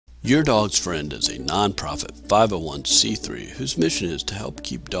Your Dog's Friend is a nonprofit 501c3 whose mission is to help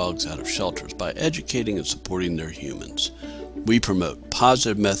keep dogs out of shelters by educating and supporting their humans. We promote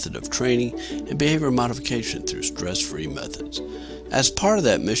positive method of training and behavior modification through stress-free methods. As part of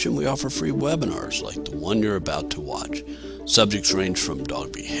that mission, we offer free webinars like the one you're about to watch. Subjects range from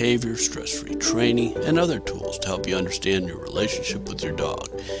dog behavior, stress-free training, and other tools to help you understand your relationship with your dog.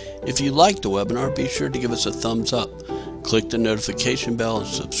 If you like the webinar, be sure to give us a thumbs up. Click the notification bell and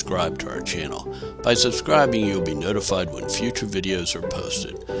subscribe to our channel. By subscribing, you'll be notified when future videos are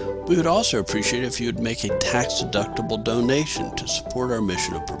posted. We would also appreciate if you would make a tax-deductible donation to support our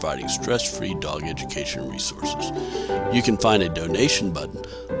mission of providing stress-free dog education resources. You can find a donation button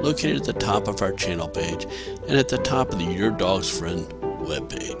located at the top of our channel page and at the top of the Your Dog's Friend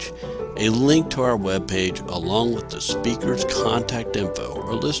webpage. A link to our webpage along with the speaker's contact info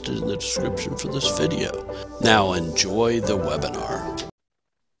are listed in the description for this video. Now enjoy the webinar.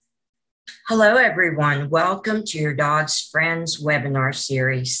 Hello everyone, welcome to Your Dog's Friends webinar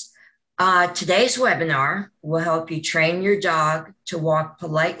series. Today's webinar will help you train your dog to walk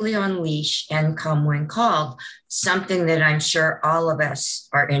politely on leash and come when called, something that I'm sure all of us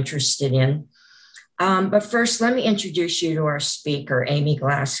are interested in. But first, let me introduce you to our speaker, Amie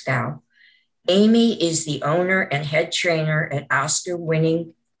Glasgow. Amie is the owner and head trainer at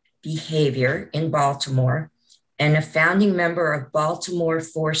Oscar-winning Behavior in Baltimore and a founding member of Baltimore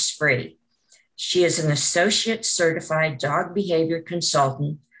Force Free. She is an associate certified dog behavior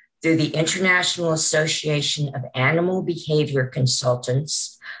consultant through the International Association of Animal Behavior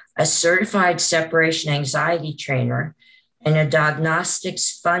Consultants, a certified separation anxiety trainer, and a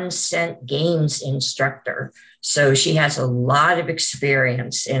diagnostics fun scent games instructor. So she has a lot of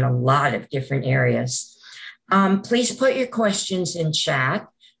experience in a lot of different areas. Please put your questions in chat.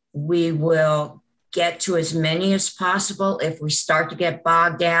 We will get to as many as possible. If we start to get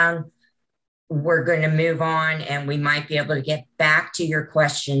bogged down, we're going to move on and we might be able to get back to your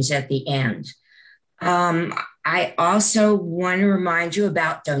questions at the end. I also want to remind you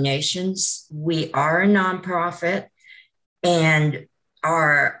about donations. We are a nonprofit and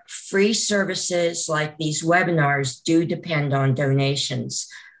our free services like these webinars do depend on donations.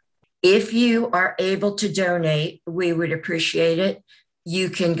 If you are able to donate, we would appreciate it. You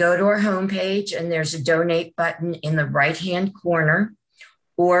can go to our homepage and there's a donate button in the right-hand corner.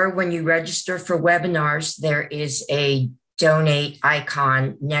 Or when you register for webinars, there is a donate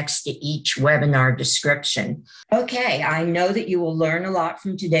icon next to each webinar description. Okay, I know that you will learn a lot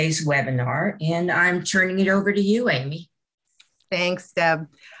from today's webinar, and I'm turning it over to you, Amie. Thanks, Deb.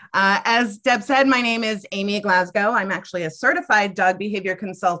 As Deb said, my name is Amie Glasgow. I'm actually a certified dog behavior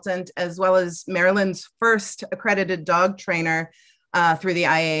consultant, as well as Maryland's first accredited dog trainer through the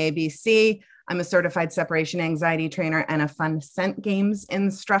IAABC. I'm a certified separation anxiety trainer and a fun scent games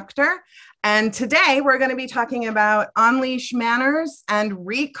instructor. And today we're going to be talking about on-leash manners and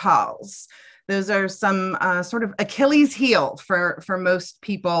recalls. Those are some sort of Achilles heel for most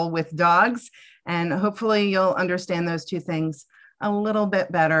people with dogs. And hopefully you'll understand those two things a little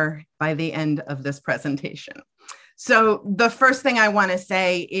bit better by the end of this presentation. So the first thing I want to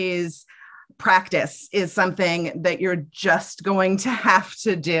say is practice is something that you're just going to have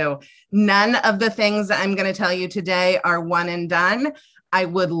to do. None of the things that I'm going to tell you today are one and done. I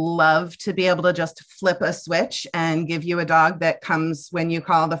would love to be able to just flip a switch and give you a dog that comes when you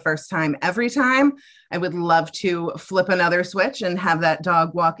call the first time every time. I would love to flip another switch and have that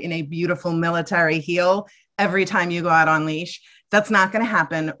dog walk in a beautiful military heel every time you go out on leash. That's not going to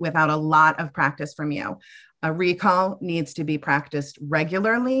happen without a lot of practice from you. A recall needs to be practiced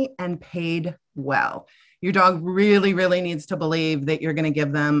regularly and paid well. Your dog really, really needs to believe that you're going to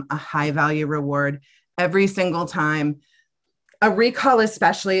give them a high value reward every single time. A recall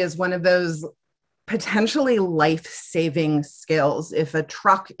especially is one of those potentially life-saving skills. If a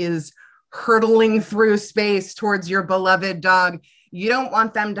truck is hurtling through space towards your beloved dog, you don't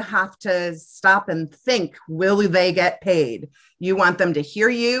want them to have to stop and think, will they get paid? You want them to hear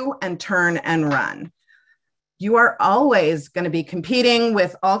you and turn and run. You are always going to be competing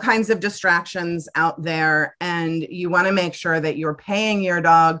with all kinds of distractions out there, and you want to make sure that you're paying your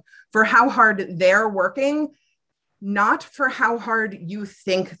dog for how hard they're working, not for how hard you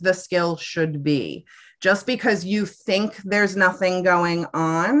think the skill should be. Just because you think there's nothing going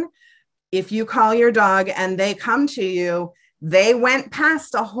on, if you call your dog and they come to you, they went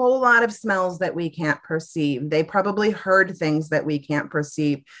past a whole lot of smells that we can't perceive. They probably heard things that we can't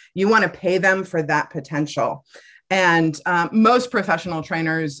perceive. You want to pay them for that potential. And most professional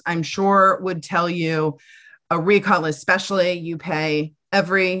trainers, I'm sure, would tell you a recall especially, you pay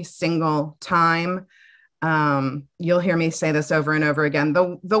every single time. You'll hear me say this over and over again.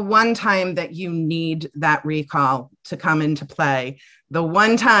 The one time that you need that recall to come into play, the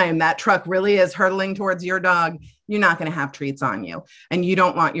one time that truck really is hurtling towards your dog, you're not going to have treats on you. And you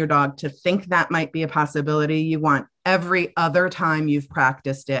don't want your dog to think that might be a possibility. You want every other time you've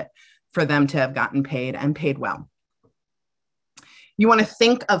practiced it for them to have gotten paid and paid well. You want to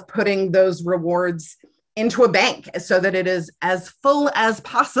think of putting those rewards into a bank so that it is as full as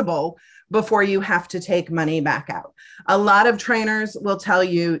possible before you have to take money back out. A lot of trainers will tell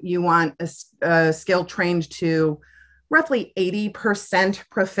you you want a skill trained to roughly 80%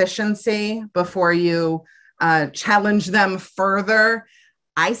 proficiency before you challenge them further.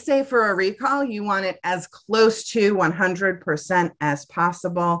 I say for a recall, you want it as close to 100% as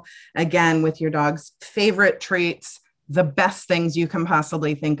possible. Again, with your dog's favorite treats, the best things you can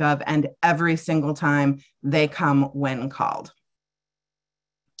possibly think of, and every single time they come when called.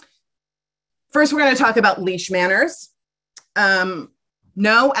 First, we're going to talk about leash manners.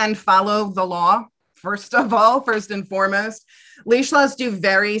 Know and follow the law. First of all, first and foremost, leash laws do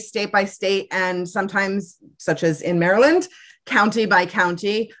vary state by state and sometimes, such as in Maryland, county by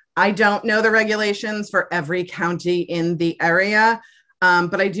county. I don't know the regulations for every county in the area,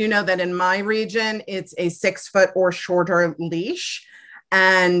 but I do know that in my region, it's a 6 foot or shorter leash.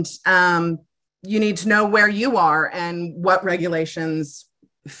 And you need to know where you are and what regulations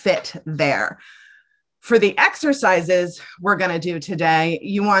fit there. For the exercises we're going to do today,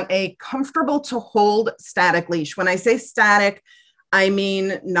 you want a comfortable to hold static leash. When I say static, I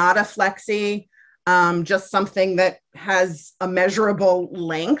mean not a flexi, just something that has a measurable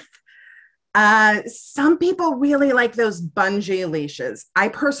length. Some people really like those bungee leashes. I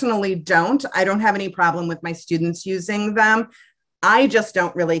personally don't. I don't have any problem with my students using them. I just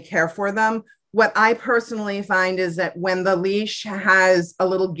don't really care for them. What I personally find is that when the leash has a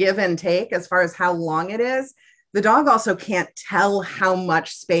little give and take as far as how long it is, the dog also can't tell how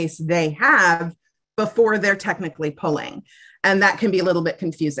much space they have before they're technically pulling. And that can be a little bit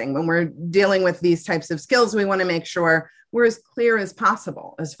confusing. When we're dealing with these types of skills, we want to make sure we're as clear as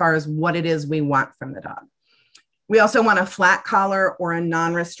possible as far as what it is we want from the dog. We also want a flat collar or a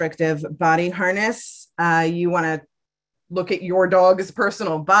non-restrictive body harness. You want to look at your dog's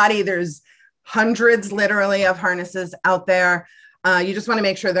personal body. There's hundreds literally of harnesses out there. You just want to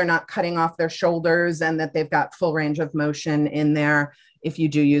make sure they're not cutting off their shoulders and that they've got full range of motion in there if you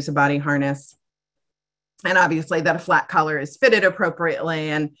do use a body harness. And obviously that a flat collar is fitted appropriately.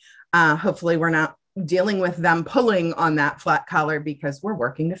 And hopefully we're not dealing with them pulling on that flat collar because we're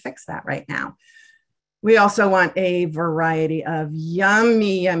working to fix that right now. We also want a variety of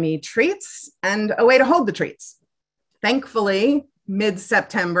yummy, yummy treats and a way to hold the treats. Thankfully,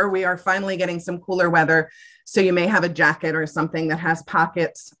 mid-September, we are finally getting some cooler weather. So you may have a jacket or something that has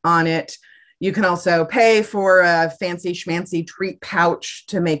pockets on it. You can also pay for a fancy schmancy treat pouch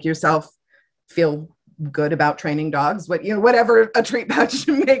to make yourself feel good about training dogs, whatever a treat pouch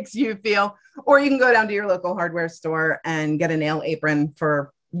makes you feel. Or you can go down to your local hardware store and get a nail apron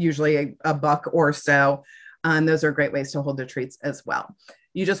for usually a buck or so. And those are great ways to hold the treats as well.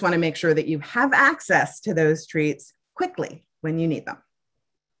 You just want to make sure that you have access to those treats quickly when you need them.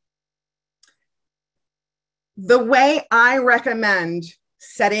 The way I recommend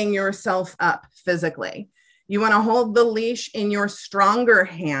setting yourself up physically, you want to hold the leash in your stronger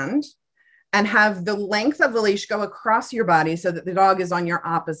hand and have the length of the leash go across your body so that the dog is on your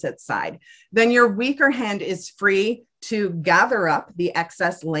opposite side. Then your weaker hand is free to gather up the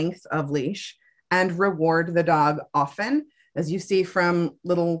excess length of leash and reward the dog often. As you see from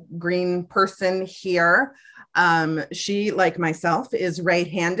little green person here, she, like myself, is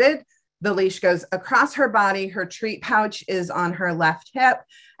right-handed. The leash goes across her body. Her treat pouch is on her left hip.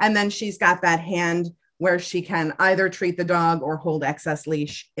 And then she's got that hand where she can either treat the dog or hold excess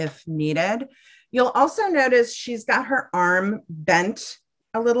leash if needed. You'll also notice she's got her arm bent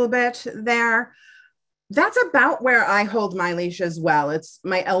a little bit there. That's about where I hold my leash as well. It's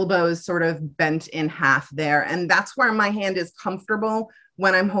my elbow is sort of bent in half there. And that's where my hand is comfortable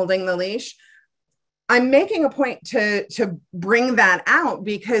when I'm holding the leash. I'm making a point to bring that out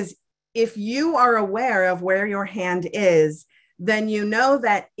because if you are aware of where your hand is, then you know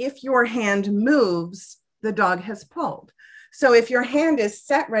that if your hand moves, the dog has pulled. So if your hand is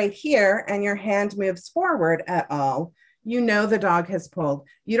set right here and your hand moves forward at all, you know the dog has pulled.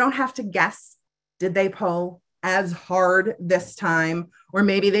 You don't have to guess, did they pull as hard this time? Or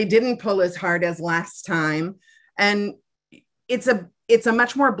maybe they didn't pull as hard as last time. And it's a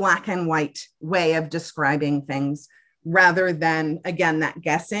much more black and white way of describing things rather than, again, that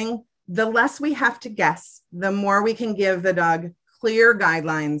guessing. The less we have to guess, the more we can give the dog clear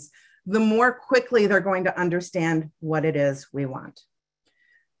guidelines the more quickly they're going to understand what it is we want.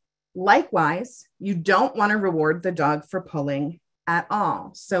 Likewise, you don't want to reward the dog for pulling at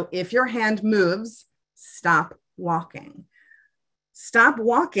all. So if your hand moves, stop walking. Stop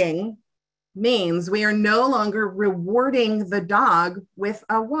walking means we are no longer rewarding the dog with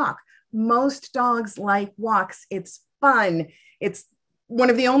a walk. Most dogs like walks. It's fun. It's one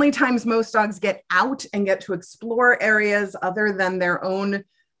of the only times most dogs get out and get to explore areas other than their own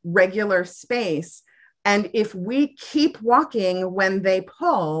regular space. And if we keep walking when they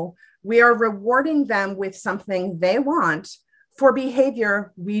pull, we are rewarding them with something they want for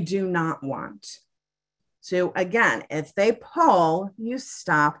behavior we do not want. So again, if they pull, you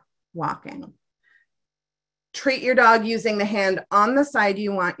stop walking. Treat your dog using the hand on the side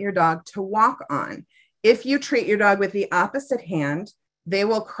you want your dog to walk on. If you treat your dog with the opposite hand, they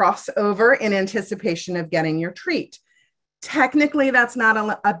will cross over in anticipation of getting your treat. Technically, that's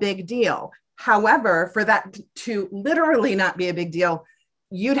not a big deal. However, for that to literally not be a big deal,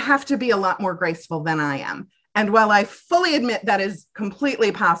 you'd have to be a lot more graceful than I am. And while I fully admit that is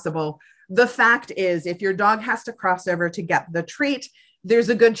completely possible, the fact is, if your dog has to cross over to get the treat, there's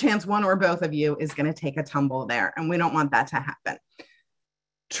a good chance one or both of you is going to take a tumble there, and we don't want that to happen.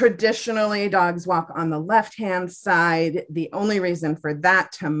 Traditionally, dogs walk on the left-hand side. The only reason for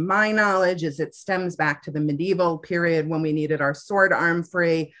that, to my knowledge, is it stems back to the medieval period when we needed our sword arm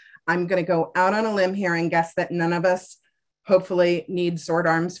free. I'm going to go out on a limb here and guess that none of us hopefully need sword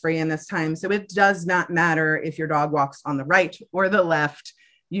arms free in this time. So it does not matter if your dog walks on the right or the left.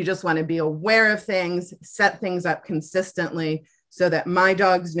 You just want to be aware of things, set things up consistently so that my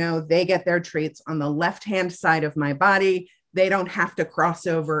dogs know they get their treats on the left-hand side of my body. They don't have to cross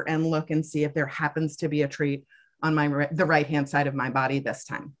over and look and see if there happens to be a treat on the right-hand side of my body this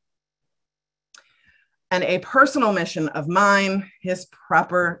time. And a personal mission of mine is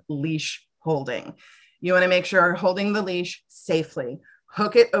proper leash holding. You want to make sure you're holding the leash safely.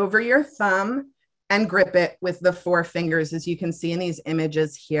 Hook it over your thumb and grip it with the 4 fingers, as you can see in these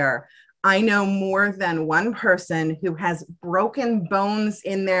images here. I know more than one person who has broken bones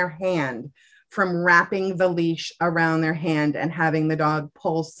in their hand from wrapping the leash around their hand and having the dog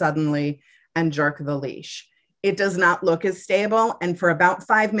pull suddenly and jerk the leash. It does not look as stable, and for about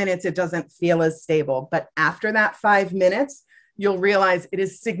 5 minutes, it doesn't feel as stable. But after that 5 minutes, you'll realize it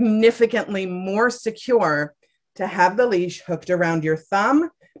is significantly more secure to have the leash hooked around your thumb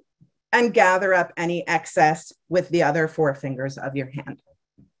and gather up any excess with the other 4 fingers of your hand.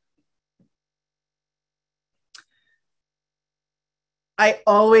 I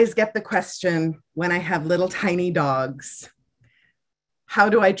always get the question when I have little tiny dogs, how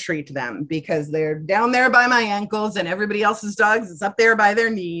do I treat them? Because they're down there by my ankles and everybody else's dogs is up there by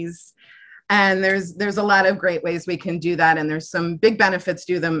their knees. And there's a lot of great ways we can do that. And there's some big benefits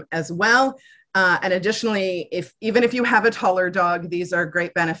to them as well. And additionally, even if you have a taller dog, these are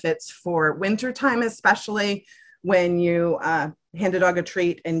great benefits for wintertime, especially when you hand a dog a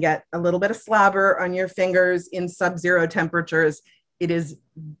treat and get a little bit of slobber on your fingers in sub-zero temperatures. It is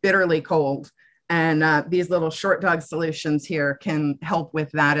bitterly cold. And these little short dog solutions here can help with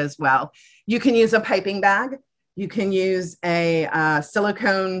that as well. You can use a piping bag. You can use a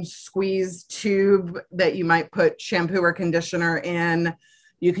silicone squeeze tube that you might put shampoo or conditioner in.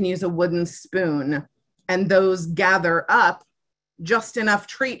 You can use a wooden spoon, and those gather up just enough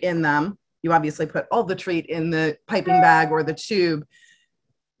treat in them. You obviously put all the treat in the piping bag or the tube.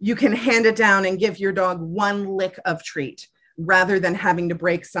 You can hand it down and give your dog 1 lick of treat, rather than having to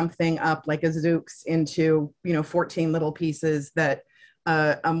break something up like a Zooks into 14 little pieces that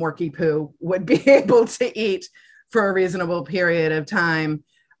a Morky Poo would be able to eat for a reasonable period of time.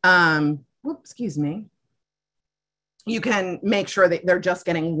 Excuse me. You can make sure that they're just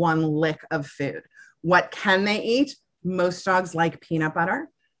getting 1 lick of food. What can they eat? Most dogs like peanut butter,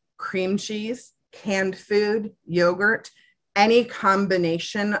 cream cheese, canned food, yogurt, any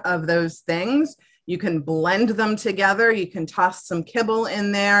combination of those things. You can blend them together. You can toss some kibble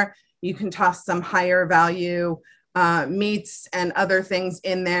in there. You can toss some higher value meats and other things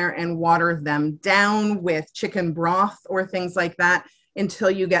in there and water them down with chicken broth or things like that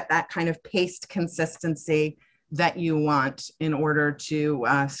until you get that kind of paste consistency that you want in order to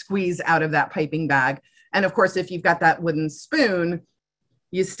squeeze out of that piping bag. And of course, if you've got that wooden spoon,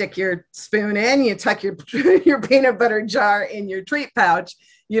 you stick your spoon in, you tuck your peanut butter jar in your treat pouch.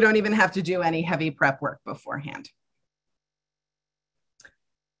 You don't even have to do any heavy prep work beforehand.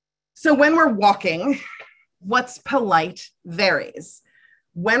 So when we're walking, what's polite varies.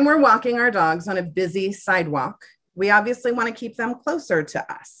 When we're walking our dogs on a busy sidewalk, We obviously want to keep them closer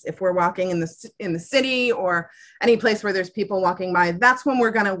to us. If we're walking in the city or any place where there's people walking by, that's when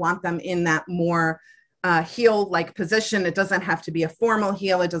we're going to want them in that more heel-like position. It doesn't have to be a formal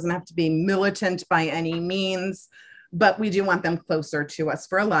heel. It doesn't have to be militant by any means, but we do want them closer to us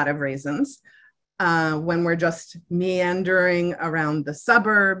for a lot of reasons. When we're just meandering around the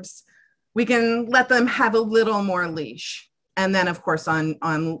suburbs, we can let them have a little more leash. And then, of course, on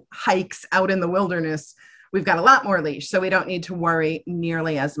hikes out in the wilderness, we've got a lot more leash, so we don't need to worry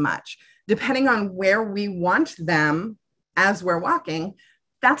nearly as much. Depending on where we want them as we're walking,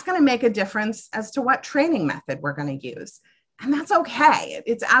 that's going to make a difference as to what training method we're going to use. And that's okay.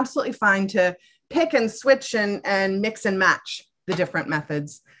 It's absolutely fine to pick and switch and mix and match the different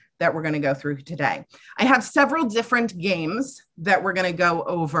methods that we're going to go through today. I have several different games that we're going to go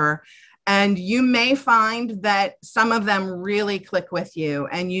over. And you may find that some of them really click with you,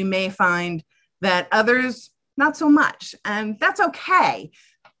 and you may find that others not so much. And that's okay.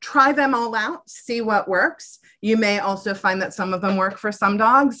 Try them all out, see what works. You may also find that some of them work for some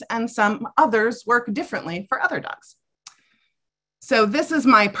dogs and some others work differently for other dogs. So this is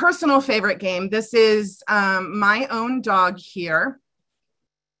my personal favorite game. This is my own dog here.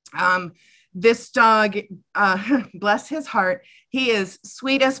 This dog, bless his heart, he is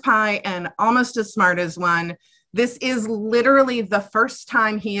sweet as pie and almost as smart as one. This is literally the first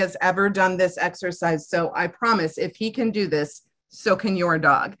time he has ever done this exercise. So I promise if he can do this, so can your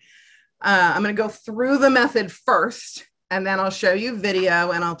dog. I'm going to go through the method first, and then I'll show you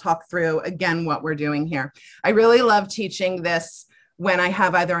video and I'll talk through again what we're doing here. I really love teaching this when I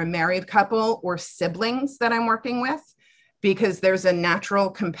have either a married couple or siblings that I'm working with, because there's a natural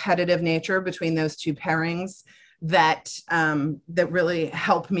competitive nature between those two pairings that really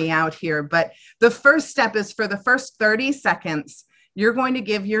help me out here. But the first step is for the first 30 seconds, you're going to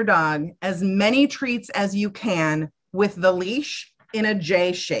give your dog as many treats as you can with the leash in a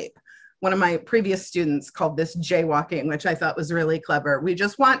J shape. One of my previous students called this jaywalking, which I thought was really clever. We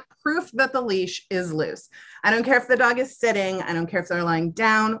just want proof that the leash is loose. I don't care if the dog is sitting. I don't care if they're lying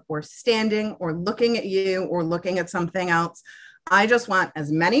down or standing or looking at you or looking at something else. I just want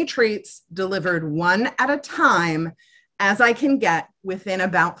as many treats delivered one at a time as I can get within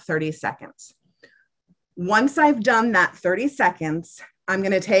about 30 seconds. Once I've done that 30 seconds, I'm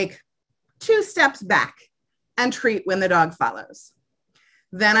going to take 2 steps back and treat when the dog follows.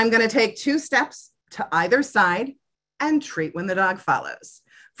 Then I'm going to take 2 steps to either side and treat when the dog follows.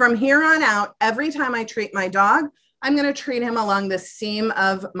 From here on out, every time I treat my dog, I'm going to treat him along the seam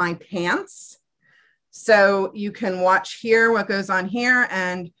of my pants. So you can watch here what goes on here.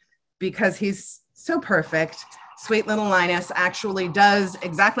 And because he's so perfect, sweet little Linus actually does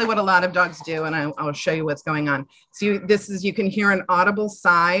exactly what a lot of dogs do. And I'll show you what's going on. So you can hear an audible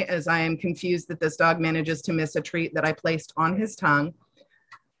sigh as I am confused that this dog manages to miss a treat that I placed on his tongue.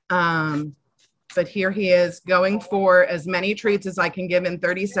 But here he is going for as many treats as I can give in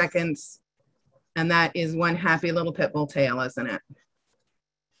 30 seconds. And that is one happy little pit bull tail, isn't it?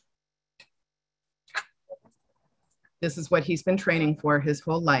 This is what he's been training for his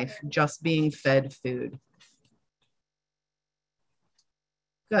whole life, just being fed food.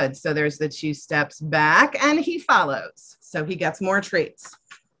 Good, so there's the 2 steps back and he follows. So he gets more treats.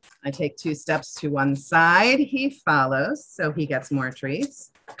 I take 2 steps to one side, he follows, so he gets more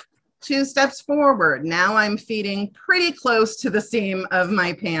treats. 2 steps forward, now I'm feeding pretty close to the seam of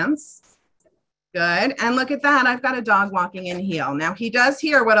my pants. Good, and look at that, I've got a dog walking in heel. Now he does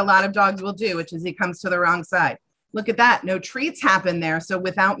hear what a lot of dogs will do, which is he comes to the wrong side. Look at that, no treats happen there. So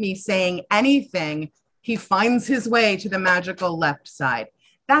without me saying anything, he finds his way to the magical left side.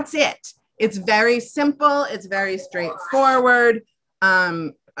 That's it. It's very simple. It's very straightforward.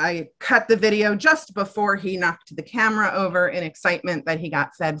 I cut the video just before he knocked the camera over in excitement that he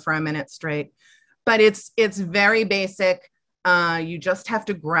got fed for a minute straight. But it's very basic. You just have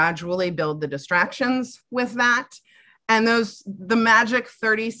to gradually build the distractions with that. And the magic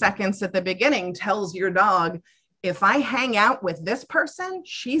 30 seconds at the beginning tells your dog, if I hang out with this person,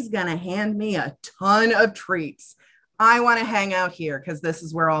 she's going to hand me a ton of treats. I want to hang out here because this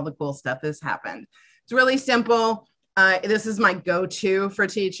is where all the cool stuff has happened. It's really simple. This is my go-to for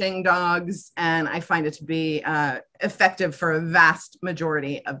teaching dogs, and I find it to be effective for a vast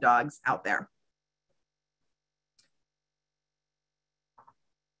majority of dogs out there.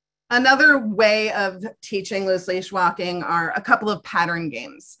 Another way of teaching loose leash walking are a couple of pattern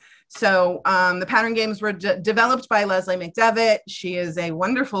games. So the pattern games were developed by Leslie McDevitt. She is a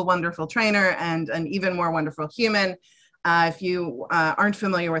wonderful, wonderful trainer and an even more wonderful human. If you aren't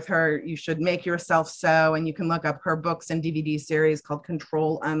familiar with her, you should make yourself so, and you can look up her books and DVD series called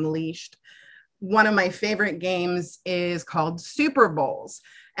Control Unleashed. one of my favorite games is called Super Bowls.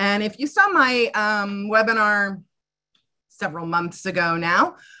 And if you saw my webinar several months ago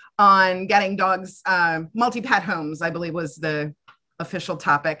now on getting dogs, multi-pet homes, I believe was the official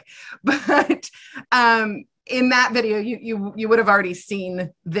topic. But in that video, you would have already seen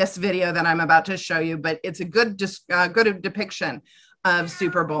this video that I'm about to show you, but it's a good depiction of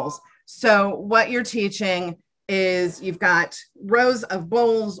Super Bowls. So what you're teaching is you've got rows of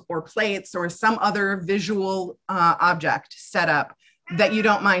bowls or plates or some other visual object set up that you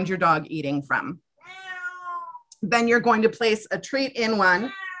don't mind your dog eating from. Then you're going to place a treat in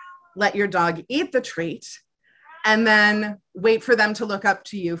one, let your dog eat the treat, and then wait for them to look up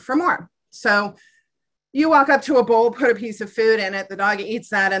to you for more. So you walk up to a bowl, put a piece of food in it, the dog eats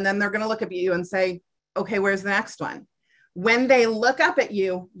that, and then they're going to look at you and say, okay, where's the next one? When they look up at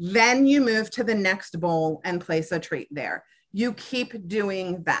you, then you move to the next bowl and place a treat there. You keep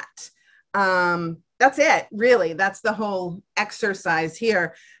doing that. That's it, really. That's the whole exercise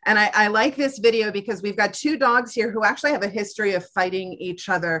here. And I like this video because we've got two dogs here who actually have a history of fighting each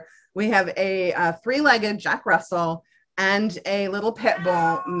other. We have a three-legged Jack Russell and a little pit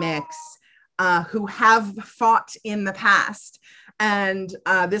bull mix who have fought in the past. And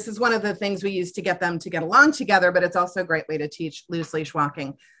this is one of the things we use to get them to get along together, but it's also a great way to teach loose leash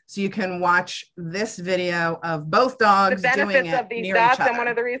walking. So you can watch this video of both dogs doing it. The benefits of these dots, and one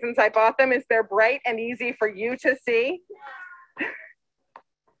of the reasons I bought them is they're bright and easy for you to see.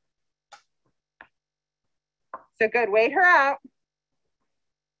 So good, wait her out.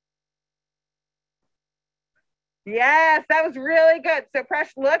 Yes, that was really good. So Presh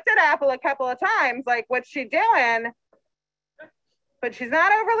looked at Apple a couple of times, like, what's she doing? But she's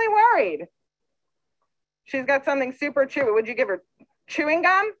not overly worried. She's got something super chewy. Would you give her chewing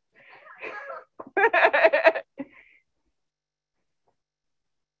gum?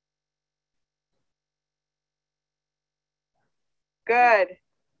 Good.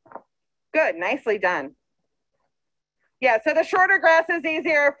 Good, nicely done. Yeah, so the shorter grass is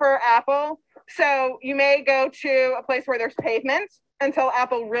easier for Apple. So you may go to a place where there's pavement until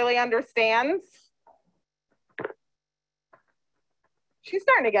Apple really understands. She's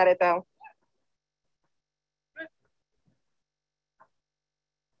starting to get it though.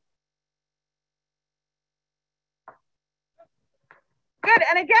 Good,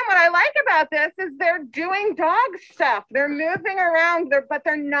 and again, what I like about this is they're doing dog stuff. They're moving around, but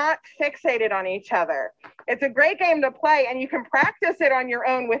they're not fixated on each other. It's a great game to play, and you can practice it on your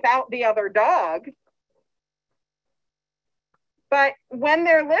own without the other dog. But when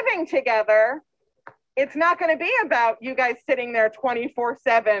they're living together, it's not going to be about you guys sitting there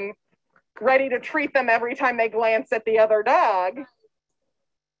 24/7, ready to treat them every time they glance at the other dog.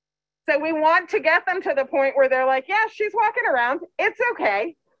 So we want to get them to the point where they're like, yeah, she's walking around. It's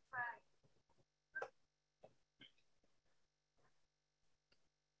okay.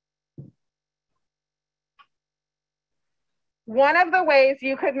 One of the ways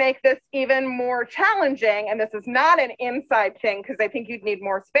you could make this even more challenging, and this is not an inside thing because I think you'd need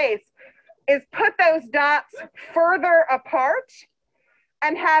more space, is put those dots further apart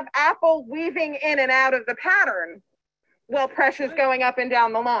and have Apple weaving in and out of the pattern while Presh is going up and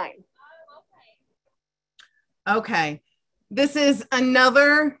down the line. Okay, this is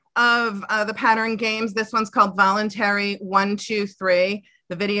another of the pattern games. This one's called Voluntary 1, 2, 3.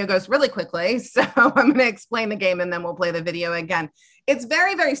 The video goes really quickly, so I'm going to explain the game and then we'll play the video again. It's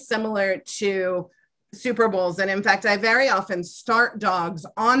very, very similar to Super Bowls. And in fact, I very often start dogs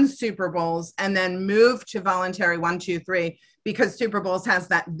on Super Bowls and then move to Voluntary 1, 2, 3 because Super Bowls has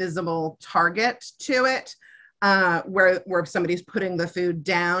that visible target to it where somebody's putting the food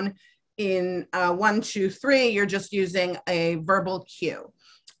down. In 1, 2, 3, you're just using a verbal cue.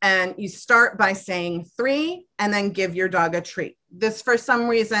 And you start by saying 3 and then give your dog a treat. This, for some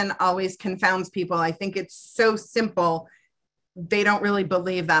reason, always confounds people. I think it's so simple. They don't really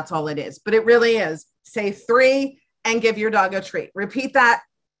believe that's all it is, but it really is. Say 3 and give your dog a treat. Repeat that.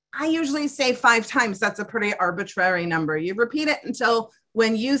 I usually say 5 times. That's a pretty arbitrary number. You repeat it until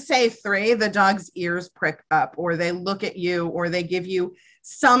when you say 3, the dog's ears prick up or they look at you or they give you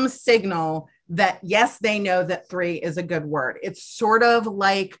some signal that, yes, they know that 3 is a good word. It's sort of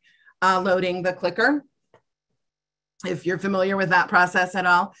like loading the clicker, if you're familiar with that process at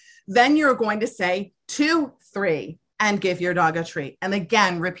all. Then you're going to say 2, 3 and give your dog a treat. And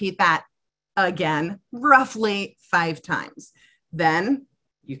again, repeat that again, roughly 5 times. Then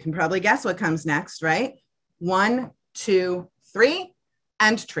you can probably guess what comes next, right? 1, 2, 3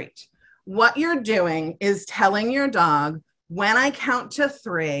 and treat. What you're doing is telling your dog, when I count to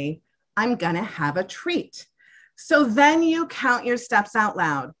 3, I'm going to have a treat. So then you count your steps out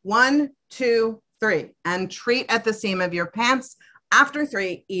loud. 1, 2, 3, and treat at the seam of your pants after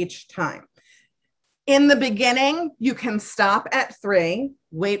 3 each time. In the beginning, you can stop at 3,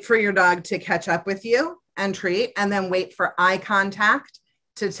 wait for your dog to catch up with you and treat, and then wait for eye contact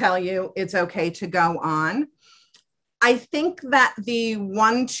to tell you it's okay to go on. I think that the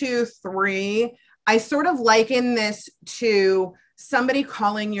 1, 2, 3, I sort of liken this to somebody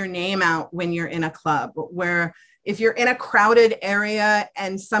calling your name out when you're in a club, where if you're in a crowded area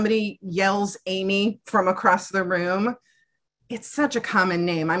and somebody yells Amie from across the room, it's such a common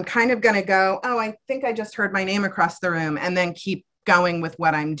name. I'm kind of going to go, oh, I think I just heard my name across the room, and then keep going with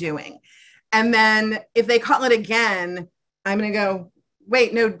what I'm doing. And then if they call it again, I'm going to go,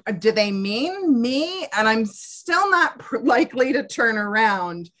 wait, no, do they mean me? And I'm still not likely to turn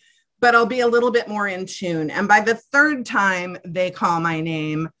around, but I'll be a little bit more in tune. And by the 3rd time they call my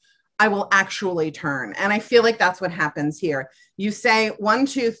name, I will actually turn. And I feel like that's what happens here. You say 1,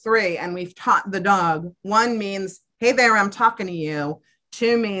 2, 3, and we've taught the dog. 1 means, hey there, I'm talking to you.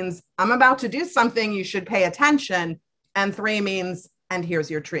 2 means, I'm about to do something, you should pay attention. And 3 means, and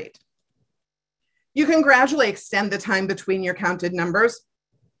here's your treat. You can gradually extend the time between your counted numbers.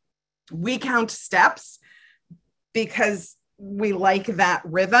 We count steps because we like that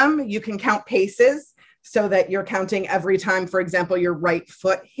rhythm. You can count paces so that you're counting every time, for example, your right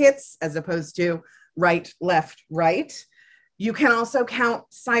foot hits as opposed to right, left, right. You can also count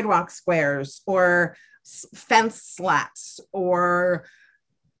sidewalk squares or fence slats or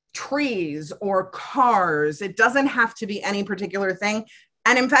trees or cars. It doesn't have to be any particular thing.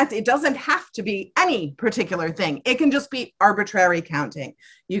 And in fact, it doesn't have to be any particular thing. It can just be arbitrary counting.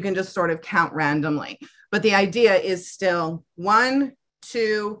 You can just sort of count randomly. But the idea is still 1,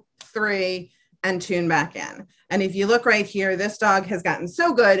 2, 3, and tune back in. And if you look right here, this dog has gotten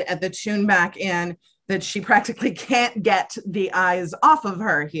so good at the tune back in that she practically can't get the eyes off of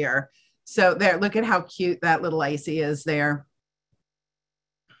her here. So there, look at how cute that little Icy is there.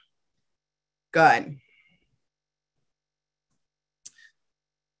 Good.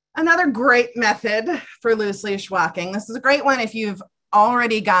 Another great method for loose leash walking. This is a great one if you've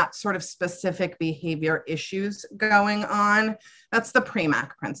already got sort of specific behavior issues going on. That's the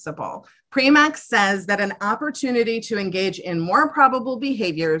Premack principle. Premack says that an opportunity to engage in more probable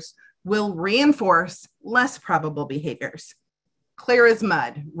behaviors will reinforce less probable behaviors. Clear as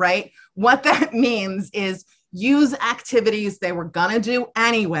mud, right? What that means is use activities they were gonna do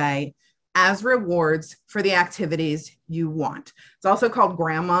anyway as rewards for the activities you want. It's also called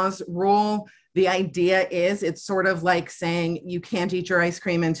grandma's rule. The idea is it's sort of like saying you can't eat your ice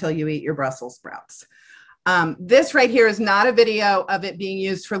cream until you eat your Brussels sprouts. This right here is not a video of it being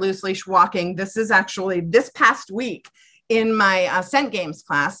used for loose leash walking. This is actually this past week in my scent games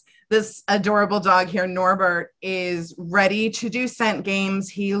class. This adorable dog here, Norbert, is ready to do scent games.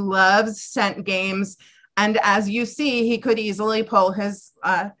 He loves scent games. And as you see, he could easily pull his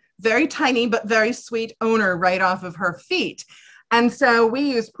very tiny but very sweet owner right off of her feet. And so we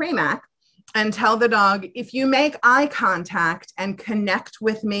use Premack and tell the dog, if you make eye contact and connect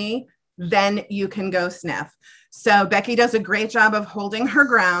with me, then you can go sniff. So Becky does a great job of holding her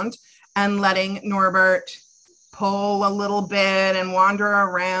ground and letting Norbert pull a little bit and wander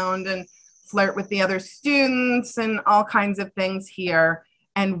around and flirt with the other students and all kinds of things here.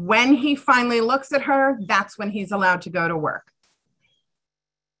 And when he finally looks at her, that's when he's allowed to go to work.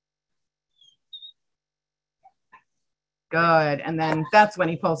 Good. And then that's when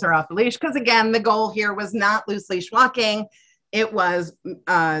he pulls her off the leash. Because again, the goal here was not loose leash walking. It was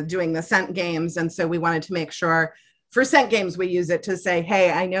doing the scent games. And so we wanted to make sure for scent games, we use it to say,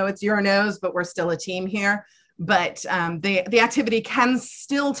 hey, I know it's your nose, but we're still a team here. But the activity can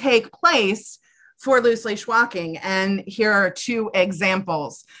still take place for loose leash walking. And here are 2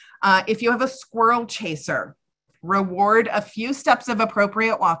 examples. If you have a squirrel chaser, reward a few steps of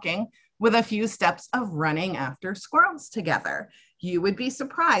appropriate walking with a few steps of running after squirrels together. You would be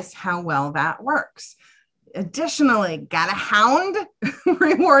surprised how well that works. Additionally, got a hound?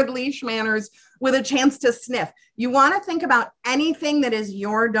 Reward leash manners with a chance to sniff. You want to think about anything that is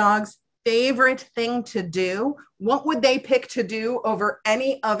your dog's favorite thing to do. What would they pick to do over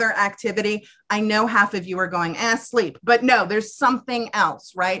any other activity? I know half of you are going, sleep, but no, there's something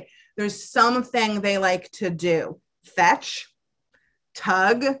else, right? There's something they like to do. Fetch,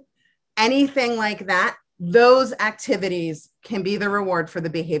 tug, anything like that. Those activities can be the reward for the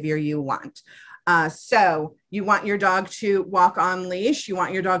behavior you want. So you want your dog to walk on leash. You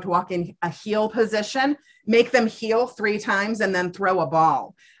want your dog to walk in a heel position, make them heel 3 times and then throw a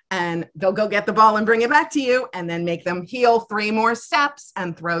ball. And they'll go get the ball and bring it back to you and then make them heel 3 more steps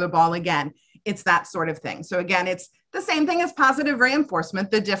and throw the ball again. It's that sort of thing. So again, it's The same thing as positive reinforcement.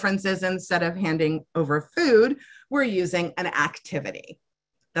 The difference is instead of handing over food, we're using an activity.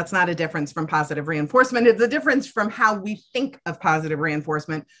 That's not a difference from positive reinforcement. It's a difference from how we think of positive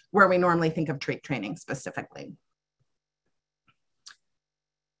reinforcement, where we normally think of trait training specifically.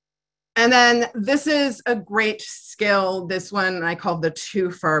 And then this is a great skill. This one I call the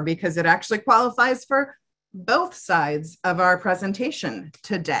twofer because it actually qualifies for both sides of our presentation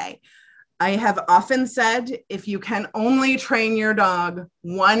today. I have often said, if you can only train your dog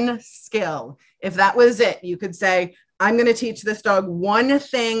one skill, if that was it, you could say, I'm going to teach this dog one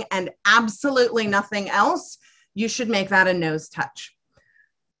thing and absolutely nothing else, you should make that a nose touch.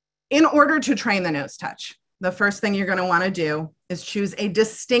 In order to train the nose touch, the first thing you're going to want to do is choose a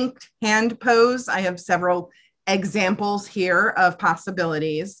distinct hand pose. I have several examples here of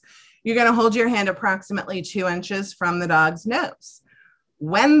possibilities. You're going to hold your hand approximately 2 inches from the dog's nose.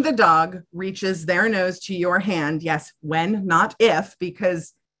 When the dog reaches their nose to your hand, yes, when, not if,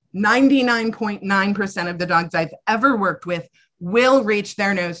 because 99.9% of the dogs I've ever worked with will reach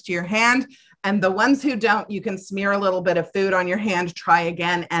their nose to your hand. And the ones who don't, you can smear a little bit of food on your hand, try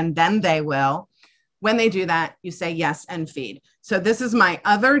again, and then they will. When they do that, you say yes and feed. So this is my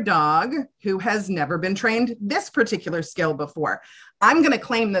other dog who has never been trained this particular skill before. I'm going to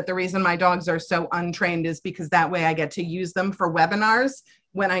claim that the reason my dogs are so untrained is because that way I get to use them for webinars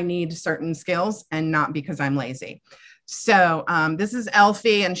when I need certain skills and not because I'm lazy. So this is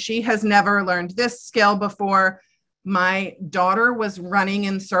Elfie, and she has never learned this skill before. My daughter was running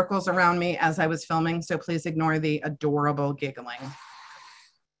in circles around me as I was filming, so please ignore the adorable giggling.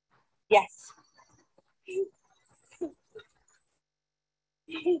 Yes.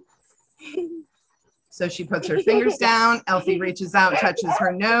 So she puts her fingers down, Elfie reaches out, touches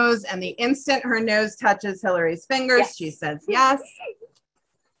her nose, and the instant her nose touches Hillary's fingers, yes, she says yes.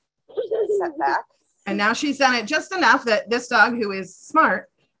 Set back. And now she's done it just enough that this dog, who is smart,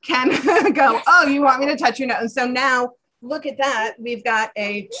 can go, oh, you want me to touch your nose? And so now, look at that. We've got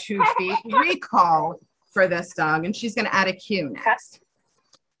a 2 feet recall for this dog, and she's going to add a cue next.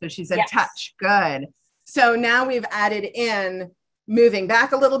 So she said, yes, touch. Good. So now we've added in moving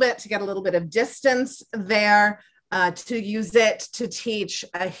back a little bit to get a little bit of distance there. To use it to teach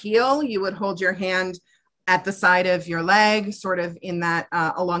a heel, you would hold your hand at the side of your leg, sort of in that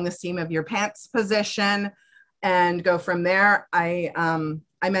along the seam of your pants position, and go from there. I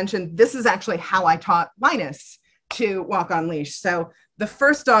mentioned this is actually how I taught Linus to walk on leash. So the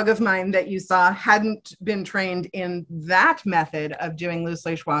first dog of mine that you saw hadn't been trained in that method of doing loose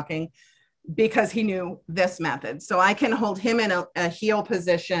leash walking because he knew this method. So I can hold him in a heel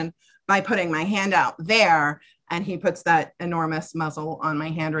position by putting my hand out there, and he puts that enormous muzzle on my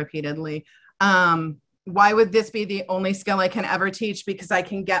hand repeatedly. Why would this be the only skill I can ever teach? Because I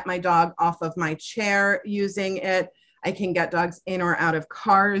can get my dog off of my chair using it. I can get dogs in or out of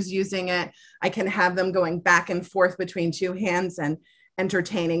cars using it. I can have them going back and forth between 2 hands and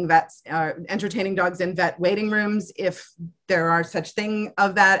entertaining dogs in vet waiting rooms, if there are such thing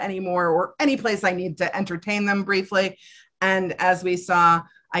of that anymore, or any place I need to entertain them briefly. And as we saw,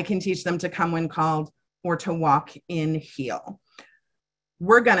 I can teach them to come when called or to walk in heel.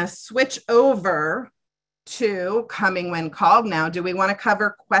 We're going to switch over to coming when called now. Do we want to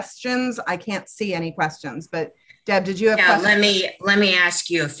cover questions? I can't see any questions, but Deb, did you have questions? Let me ask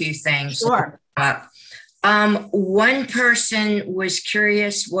you a few things. Sure. One person was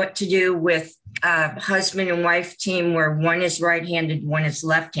curious what to do with a husband and wife team where one is right-handed, one is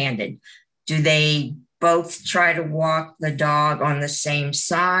left-handed. Do they both try to walk the dog on the same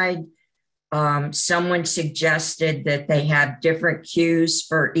side? Someone suggested that they have different cues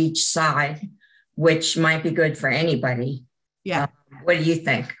for each side, which might be good for anybody. Yeah. What do you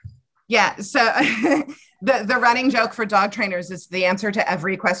think? Yeah. So the running joke for dog trainers is the answer to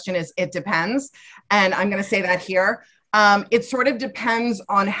every question is it depends. And I'm going to say that here. It sort of depends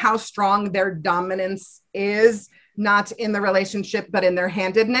on how strong their dominance is, not in the relationship, but in their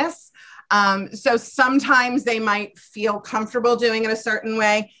handedness. So sometimes they might feel comfortable doing it a certain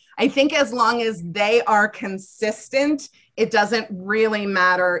way. I think as long as they are consistent, it doesn't really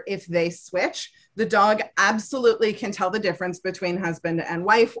matter if they switch. The dog absolutely can tell the difference between husband and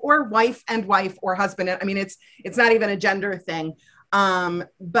wife, or wife and wife, or husband. I mean, it's not even a gender thing,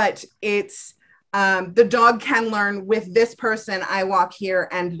 but it's the dog can learn with this person I walk here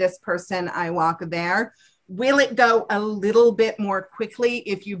and this person I walk there. Will it go a little bit more quickly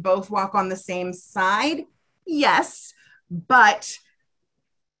if you both walk on the same side? Yes, but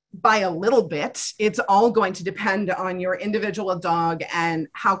by a little bit, it's all going to depend on your individual dog and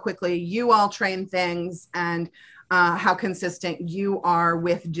how quickly you all train things and how consistent you are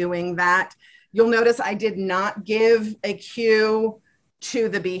with doing that. You'll notice I did not give a cue to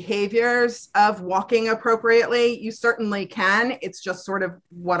the behaviors of walking appropriately. You certainly can. It's just sort of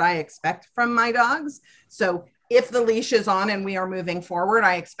what I expect from my dogs. So if the leash is on and we are moving forward,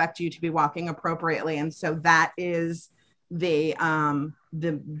 I expect you to be walking appropriately. And so that is the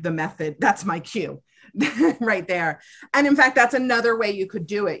method. That's my cue right there. And in fact, that's another way you could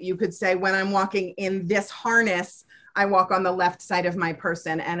do it. You could say, when I'm walking in this harness, I walk on the left side of my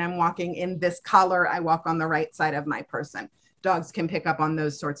person, and I'm walking in this collar, I walk on the right side of my person. Dogs can pick up on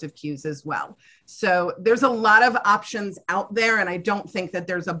those sorts of cues as well. So there's a lot of options out there, and I don't think that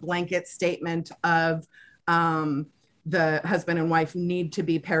there's a blanket statement of the husband and wife need to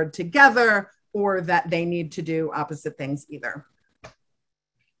be paired together or that they need to do opposite things either.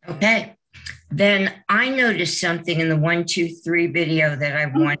 Okay. Then I noticed something in the 1, 2, 3 video that I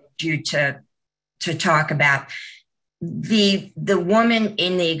wanted you to talk about. The woman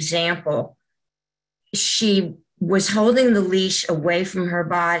in the example, she was holding the leash away from her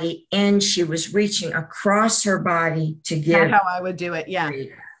body and she was reaching across her body to give. That's how I would do it. Yeah.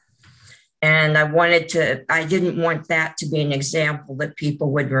 And I didn't want that to be an example that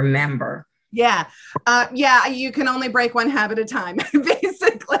people would remember. Yeah. Yeah. You can only break one habit at a time,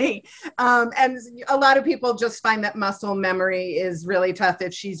 basically. And a lot of people just find that muscle memory is really tough.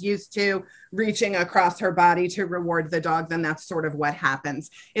 If she's used to reaching across her body to reward the dog, then that's sort of what happens.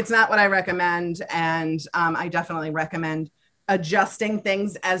 It's not what I recommend. And I definitely recommend adjusting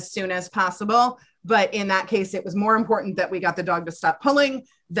things as soon as possible. But in that case, it was more important that we got the dog to stop pulling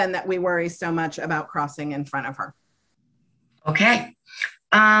than that we worry so much about crossing in front of her. Okay.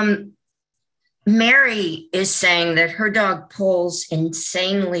 Mary is saying that her dog pulls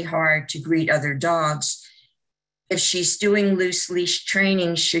insanely hard to greet other dogs. If she's doing loose leash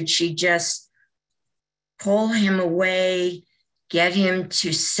training, should she just pull him away, get him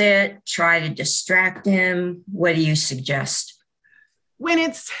to sit, try to distract him? What do you suggest? When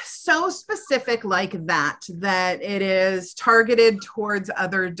it's so specific like that it is targeted towards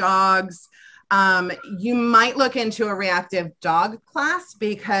other dogs, you might look into a reactive dog class,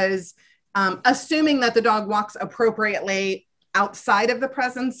 because assuming that the dog walks appropriately outside of the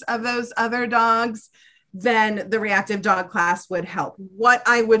presence of those other dogs, then the reactive dog class would help. What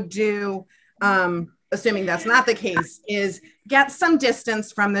I would do, assuming that's not the case, is get some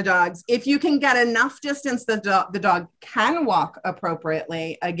distance from the dogs. If you can get enough distance the dog can walk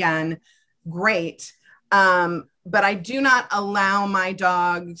appropriately, again, great. But I do not allow my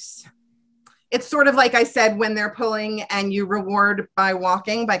dogs. It's sort of like I said, when they're pulling and you reward by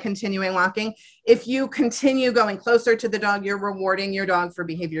walking, by continuing walking. If you continue going closer to the dog, you're rewarding your dog for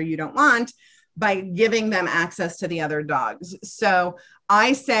behavior you don't want by giving them access to the other dogs. So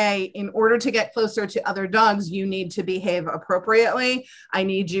I say, in order to get closer to other dogs, you need to behave appropriately. I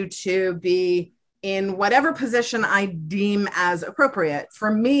need you to be in whatever position I deem as appropriate.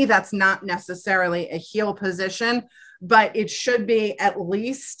 For me, that's not necessarily a heel position, but it should be at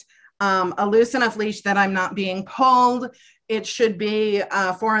least a loose enough leash that I'm not being pulled. It should be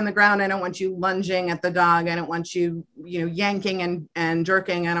 4 on the ground. I don't want you lunging at the dog. I don't want you, yanking and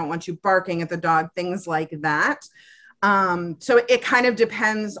jerking. I don't want you barking at the dog, things like that. So it kind of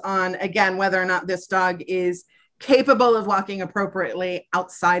depends on, again, whether or not this dog is capable of walking appropriately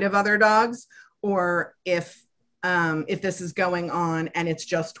outside of other dogs, or if this is going on and it's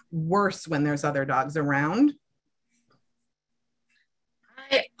just worse when there's other dogs around.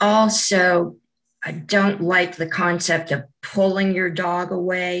 I don't like the concept of pulling your dog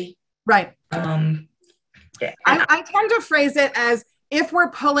away. Right. I tend to phrase it as, if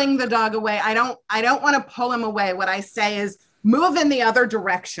we're pulling the dog away, I don't want to pull him away. What I say is, move in the other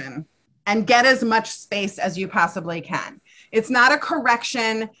direction and get as much space as you possibly can. It's not a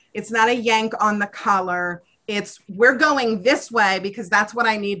correction. It's not a yank on the collar. It's, we're going this way because that's what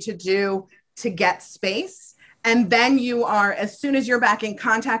I need to do to get space. And then you are, as soon as you're back in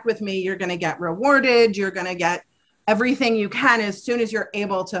contact with me, you're going to get rewarded. You're going to get everything you can as soon as you're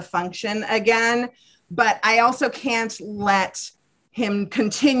able to function again. But I also can't let him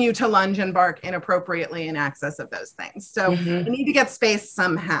continue to lunge and bark inappropriately in access of those things. So you need to get space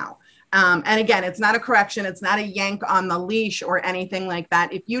somehow. And again, it's not a correction. It's not a yank on the leash or anything like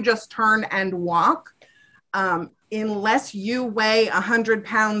that. If you just turn and walk, unless you weigh 100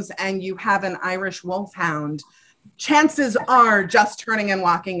 pounds and you have an Irish wolfhound, chances are just turning and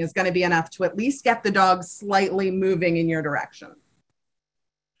walking is going to be enough to at least get the dog slightly moving in your direction.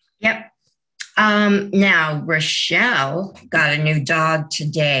 Yep. Now, Rochelle got a new dog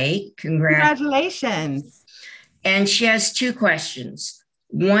today. Congratulations. And she has 2 questions.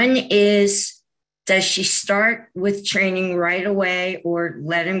 One is, Does she start with training right away or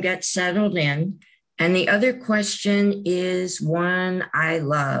let him get settled in? And the other question is one I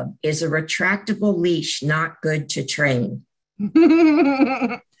love. Is a retractable leash not good to train?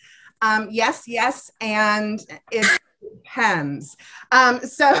 Yes, yes, and it depends.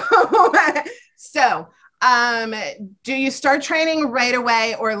 So, so do you start training right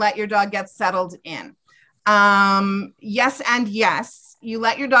away or let your dog get settled in? Yes and yes. You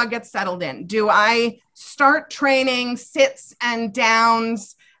let your dog get settled in. Do I start training sits and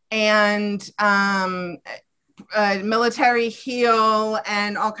downs and military heel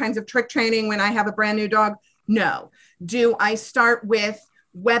and all kinds of trick training when I have a brand new dog? No. Do I start with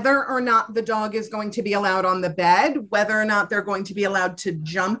whether or not the dog is going to be allowed on the bed, whether or not they're going to be allowed to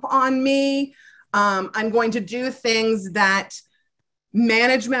jump on me? I'm going to do things that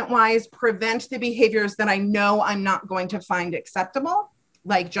management-wise prevent the behaviors that I know I'm not going to find acceptable,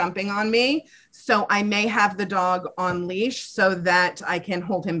 like jumping on me. So I may have the dog on leash so that I can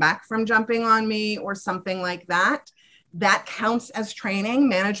hold him back from jumping on me or something like that. That counts as training.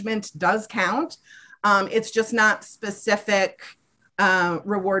 Management does count. It's just not specific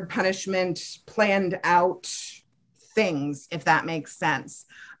reward punishment planned out things, if that makes sense.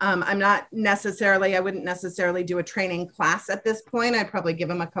 I wouldn't necessarily do a training class at this point. I'd probably give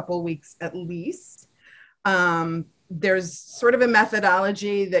them a couple weeks at least. There's sort of a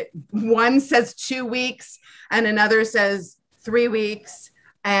methodology that one says 2 weeks and another says 3 weeks.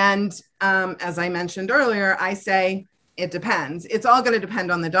 And as I mentioned earlier, I say it depends. It's all going to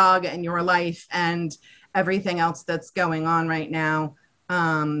depend on the dog and your life and everything else that's going on right now.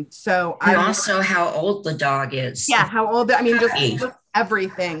 So and also how old the dog is. Yeah, how old, I mean, just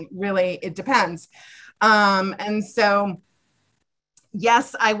everything, really, it depends. And so,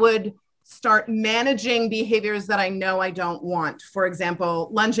 yes, I would start managing behaviors that I know I don't want. For example,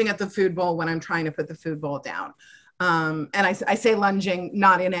 lunging at the food bowl when I'm trying to put the food bowl down. And I say lunging,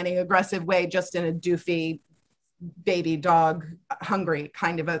 not in any aggressive way, just in a doofy, baby dog hungry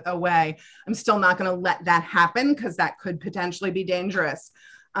kind of a way. I'm still not going to let that happen because that could potentially be dangerous.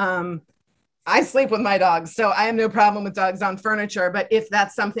 I sleep with my dogs, so I have no problem with dogs on furniture. But if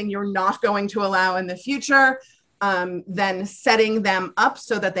that's something you're not going to allow in the future, then setting them up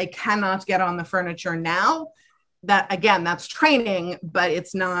so that they cannot get on the furniture now, that again, that's training, but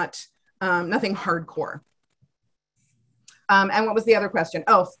it's not nothing hardcore. And what was the other question?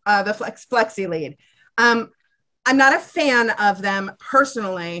 Oh, the flexi lead. I'm not a fan of them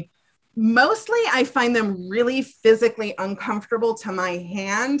personally. Mostly I find them really physically uncomfortable to my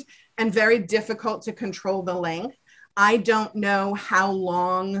hand and very difficult to control the length. I don't know how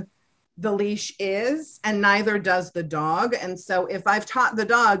long the leash is, and neither does the dog. And so if I've taught the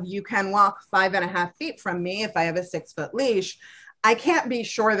dog, you can walk 5.5 feet from me if I have a 6-foot leash, I can't be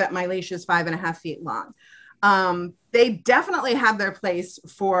sure that my leash is 5.5 feet long. They definitely have their place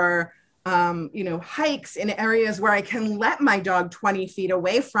for hikes in areas where I can let my dog 20 feet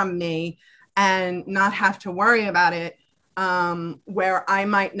away from me and not have to worry about it. Where I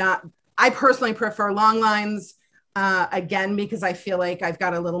might not, I personally prefer long lines, again, because I feel like I've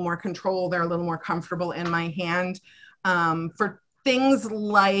got a little more control. They're a little more comfortable in my hand. For things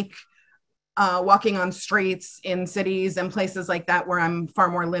like walking on streets in cities and places like that where I'm far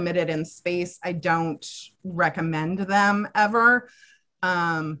more limited in space, I don't recommend them ever.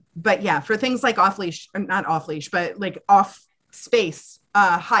 But yeah, for things like off leash, not off leash, but like off space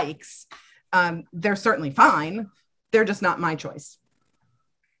hikes, they're certainly fine. They're just not my choice.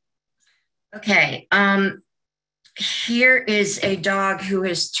 Okay. Here is a dog who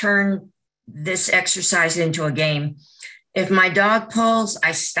has turned this exercise into a game. If my dog pulls,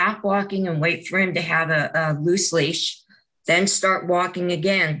 I stop walking and wait for him to have a loose leash, then start walking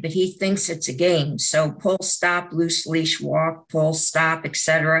again, but he thinks it's a game. So pull, stop, loose leash, walk, pull, stop,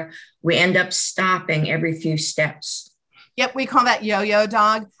 etc. We end up stopping every few steps. Yep, we call that yo-yo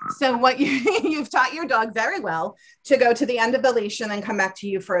dog. So what you've taught your dog very well to go to the end of the leash and then come back to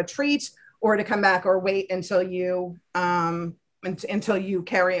you for a treat, or to come back or wait until you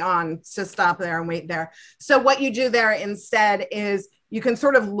carry on, to stop there and wait there. So what you do there instead is you can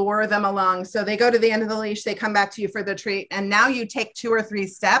sort of lure them along. So they go to the end of the leash, they come back to you for the treat, and now you take 2 or 3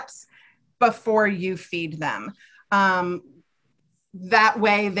 steps before you feed them. That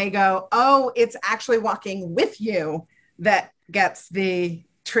way they go, oh, it's actually walking with you that gets the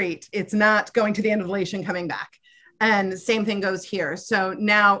treat. It's not going to the end of the leash and coming back. And the same thing goes here. So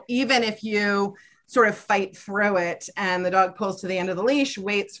now, even if you sort of fight through it and the dog pulls to the end of the leash,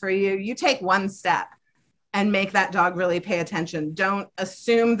 waits for you, you take 1 step and make that dog really pay attention. Don't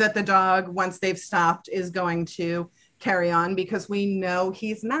assume that the dog, once they've stopped, is going to carry on because we know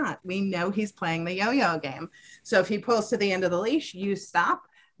he's not. We know he's playing the yo-yo game. So if he pulls to the end of the leash, you stop.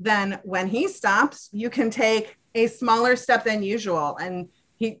 Then when he stops, you can take a smaller step than usual. And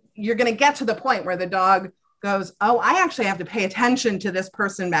you're going to get to the point where the dog goes, oh, I actually have to pay attention to this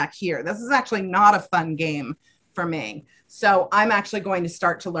person back here. This is actually not a fun game for me. So I'm actually going to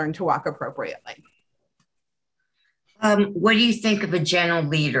start to learn to walk appropriately. What do you think of a gentle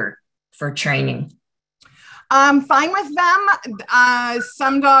leader for training? I'm fine with them.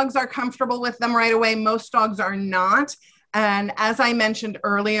 Some dogs are comfortable with them right away. Most dogs are not. And as I mentioned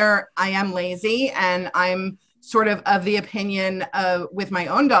earlier, I am lazy, and I'm sort of the opinion with my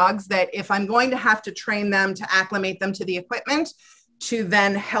own dogs that if I'm going to have to train them to acclimate them to the equipment to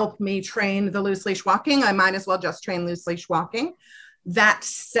then help me train the loose leash walking, I might as well just train loose leash walking. That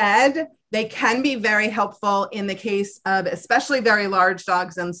said, they can be very helpful in the case of especially very large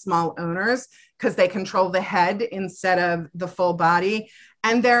dogs and small owners, because they control the head instead of the full body.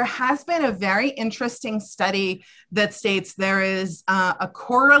 And there has been a very interesting study that states there is a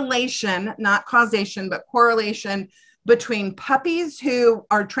correlation, not causation, but correlation between puppies who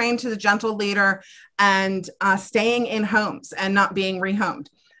are trained to the gentle leader and staying in homes and not being rehomed.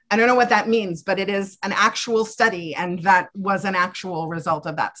 I don't know what that means, but it is an actual study, and that was an actual result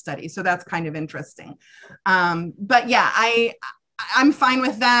of that study. So that's kind of interesting. But yeah, I'm fine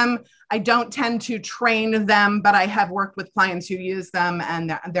with them. I don't tend to train them, but I have worked with clients who use them,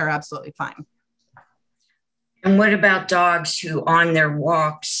 and they're absolutely fine. And what about dogs who on their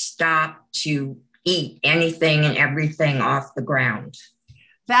walks stop to eat anything and everything off the ground?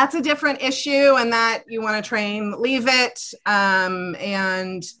 That's a different issue, and that you want to train, leave it, and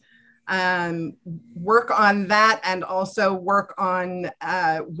work on that, and also work on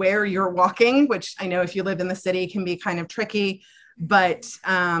where you're walking, which I know if you live in the city can be kind of tricky, but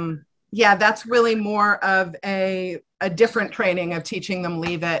yeah, that's really more of a different training of teaching them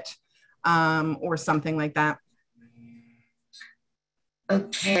leave it or something like that.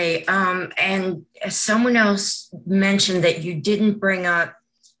 Okay, and someone else mentioned that you didn't bring up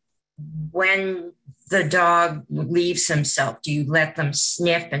when the dog leaves himself. Do you let them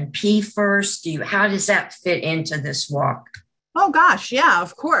sniff and pee first? How does that fit into this walk? Oh gosh, yeah,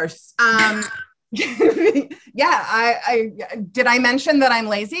 of course. Yeah, did I mention that I'm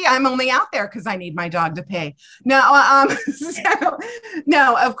lazy? I'm only out there because I need my dog to pee. No,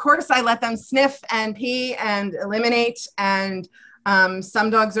 no, of course I let them sniff and pee and eliminate, and some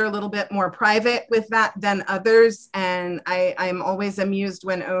dogs are a little bit more private with that than others, and I'm always amused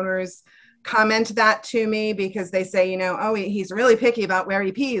when owners comment that to me, because they say, you know, oh, he's really picky about where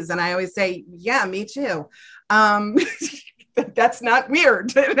he pees, and I always say, yeah, me too. That's not weird.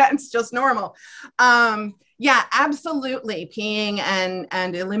 That's just normal. Yeah, absolutely. Peeing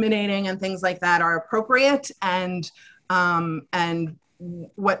and eliminating and things like that are appropriate, and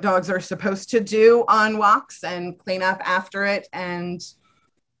what dogs are supposed to do on walks, and clean up after it and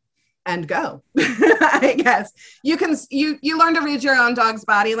go. I guess you learn to read your own dog's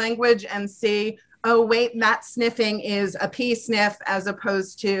body language and see, oh wait, that sniffing is a pee sniff, as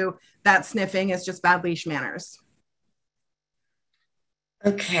opposed to that sniffing is just bad leash manners.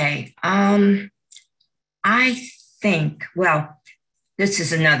 Okay. I think, well, this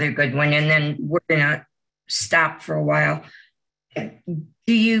is another good one, and then we're gonna stop for a while.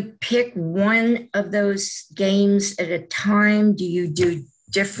 Do you pick one of those games at a time? Do you do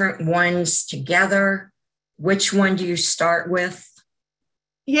different ones together? Which one do you start with?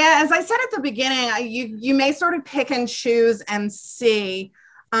 Yeah, as I said at the beginning, you may sort of pick and choose and see.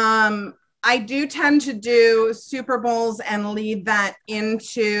 I do tend to do Super Bowls and lead that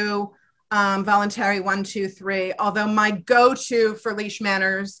into voluntary 1, 2, 3. Although my go-to for leash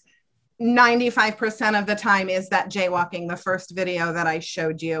manners 95% of the time is that jaywalking, the first video that I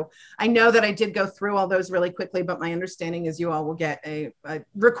showed you. I know that I did go through all those really quickly, but my understanding is you all will get a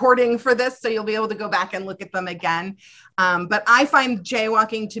recording for this, so you'll be able to go back and look at them again. But I find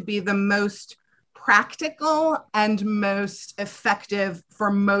jaywalking to be the most practical and most effective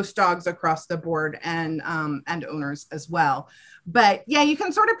for most dogs across the board, and owners as well. But yeah, you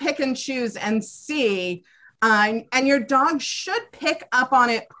can sort of pick and choose and see. And your dog should pick up on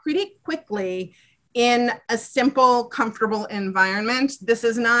it pretty quickly in a simple, comfortable environment. This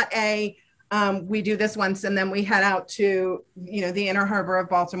is not a, we do this once and then we head out to, the inner harbor of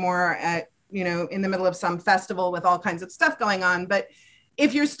Baltimore at, in the middle of some festival with all kinds of stuff going on. But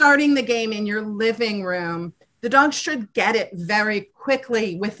if you're starting the game in your living room, the dog should get it very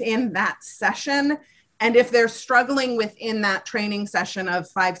quickly within that session. And if they're struggling within that training session of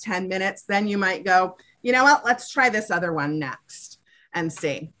 5-10 minutes, then you might go, you know what, let's try this other one next and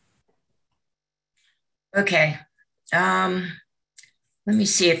see. Okay. Let me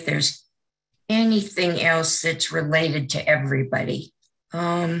see if there's anything else that's related to everybody.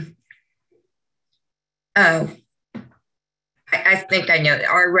 Oh, I think I know.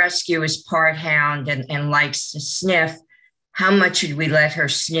 Our rescue is part hound and likes to sniff. How much should we let her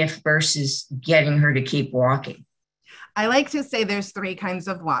sniff versus getting her to keep walking? I like to say there's three kinds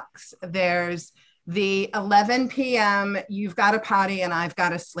of walks. There's the 11 p.m., you've got to potty and I've got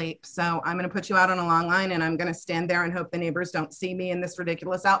to sleep. So I'm going to put you out on a long line and I'm going to stand there and hope the neighbors don't see me in this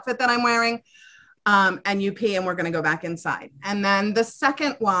ridiculous outfit that I'm wearing. And you pee and we're going to go back inside. And then the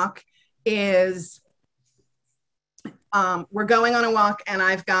second walk is we're going on a walk and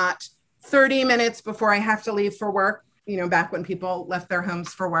I've got 30 minutes before I have to leave for work, you know, back when people left their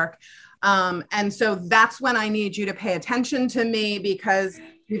homes for work. And so that's when I need you to pay attention to me because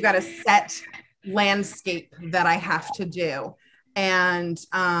we've got a set landscape that I have to do. And,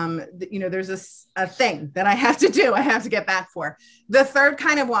 you know, there's a thing that I have to do. I have to get back for. The third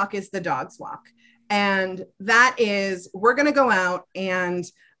kind of walk is the dog's walk. And that is, we're going to go out and,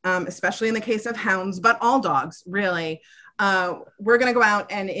 especially in the case of hounds, but all dogs really, we're going to go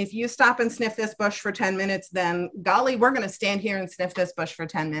out. And if you stop and sniff this bush for 10 minutes, then golly, we're going to stand here and sniff this bush for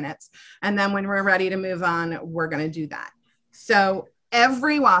 10 minutes. And then when we're ready to move on, we're going to do that. So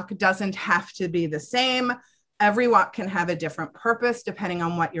every walk doesn't have to be the same. Every walk can have a different purpose depending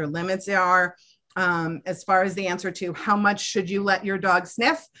on what your limits are. As far as the answer to how much should you let your dog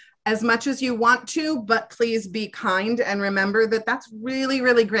sniff, as much as you want to, but please be kind and remember that that's really,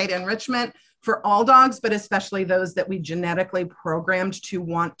 really great enrichment for all dogs, but especially those that we genetically programmed to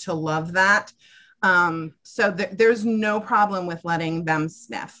want to love that. So there's no problem with letting them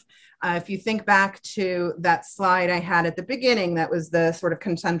sniff. If you think back to that slide I had at the beginning, that was the sort of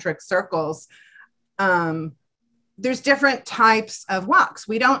concentric circles. There's different types of walks.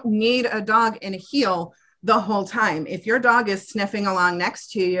 We don't need a dog in a heel the whole time. If your dog is sniffing along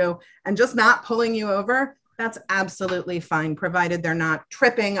next to you and just not pulling you over, that's absolutely fine, provided they're not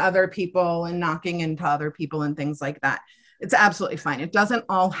tripping other people and knocking into other people and things like that. It's absolutely fine. It doesn't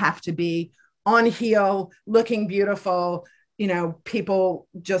all have to be on heel, looking beautiful, you know, people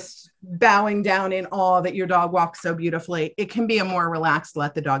just bowing down in awe that your dog walks so beautifully. It can be a more relaxed,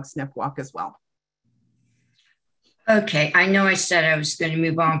 let the dog sniff walk as well. Okay, I know I said I was going to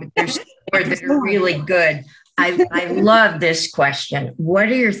move on, but there's more that are really good. I love this question. What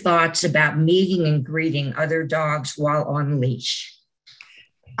are your thoughts about meeting and greeting other dogs while on leash?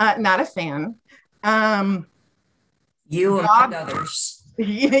 Not a fan. You and others.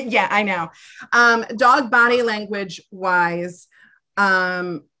 Yeah, I know. Dog body language wise,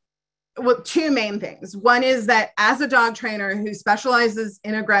 well, two main things. One is that as a dog trainer who specializes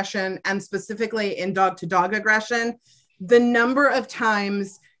in aggression and specifically in dog-to-dog aggression, the number of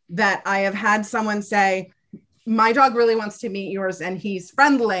times that I have had someone say, my dog really wants to meet yours and he's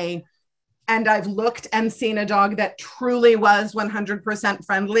friendly, and I've looked and seen a dog that truly was 100%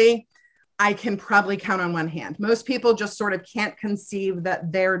 friendly, I can probably count on one hand. Most people just sort of can't conceive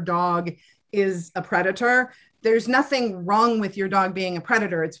that their dog is a predator. There's nothing wrong with your dog being a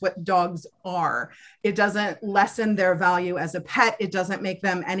predator. It's what dogs are. It doesn't lessen their value as a pet. It doesn't make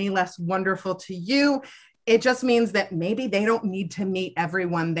them any less wonderful to you. It just means that maybe they don't need to meet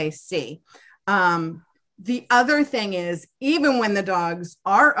everyone they see. The other thing is, even when the dogs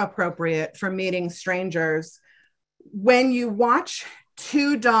are appropriate for meeting strangers, when you watch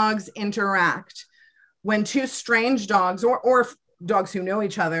two dogs interact, when two strange dogs or dogs who know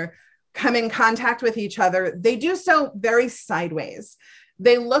each other come in contact with each other, they do so very sideways.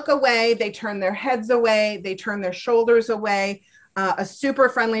 They look away, they turn their heads away, they turn their shoulders away. A super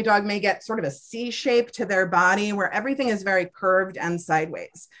friendly dog may get sort of a C shape to their body where everything is very curved and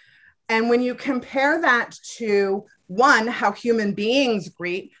sideways. And when you compare that to one, how human beings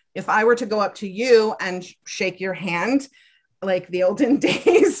greet, if I were to go up to you and shake your hand, like the olden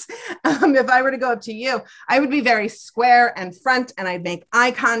days, if I were to go up to you, I would be very square and front and I'd make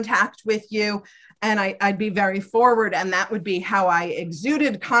eye contact with you and I'd be very forward. And that would be how I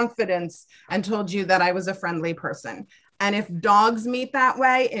exuded confidence and told you that I was a friendly person. And if dogs meet that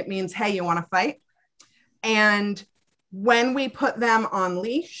way, it means, hey, you want to fight? And when we put them on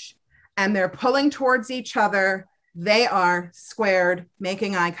leash and they're pulling towards each other, they are squared,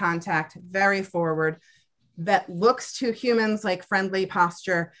 making eye contact, very forward. That looks to humans like friendly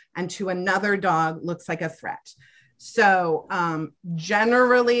posture and to another dog looks like a threat. So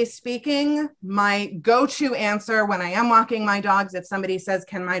generally speaking, my go-to answer when I am walking my dogs, if somebody says,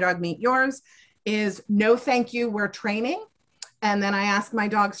 can my dog meet yours, is no, thank you, we're training. And then I ask my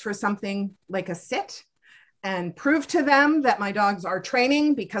dogs for something like a sit. and prove to them that my dogs are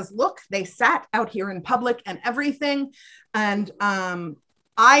training, because look, they sat out here in public and everything. And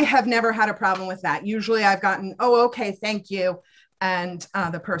I have never had a problem with that. Usually I've gotten, oh, okay, thank you. And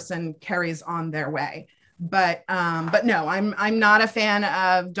the person carries on their way. But no, I'm not a fan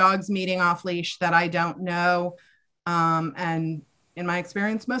of dogs meeting off leash that I don't know. And in my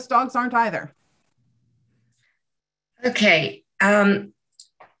experience, most dogs aren't either. Okay.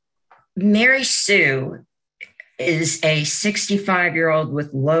 Mary Sue is a 65-year-old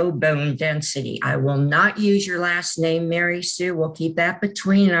with low bone density. I will not use your last name, Mary Sue. We'll keep that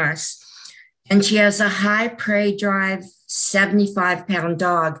between us. And she has a high prey drive, 75-pound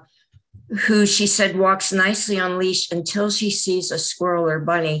dog who she said walks nicely on leash until she sees a squirrel or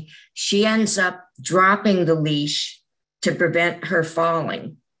bunny. She ends up dropping the leash to prevent her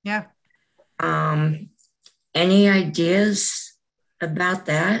falling. Yeah. Any ideas about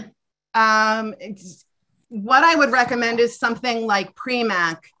that? What I would recommend is something like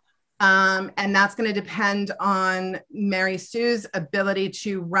Premac, and that's going to depend on Mary Sue's ability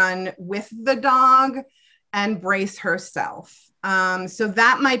to run with the dog and brace herself. So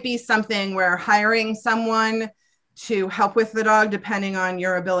that might be something where hiring someone to help with the dog, depending on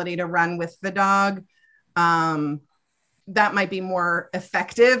your ability to run with the dog, that might be more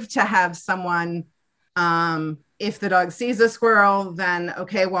effective to have someone. If the dog sees a squirrel, then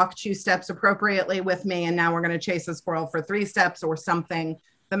okay, walk 2 steps appropriately with me, and now we're going to chase a squirrel for 3 steps or something.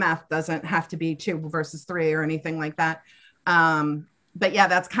 The math doesn't have to be 2 versus 3 or anything like that. But yeah,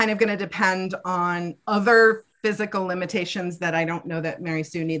 that's kind of going to depend on other physical limitations that I don't know that Mary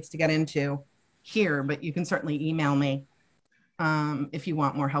Sue needs to get into here, but you can certainly email me if you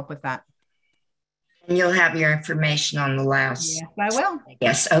want more help with that. And you'll have your information on the last. Yes, I will.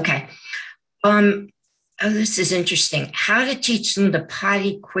 Yes. Okay. Oh, this is interesting. How to teach them to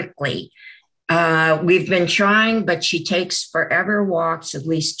potty quickly. We've been trying, but she takes forever walks, at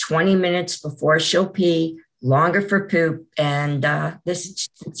least 20 minutes before she'll pee, longer for poop. And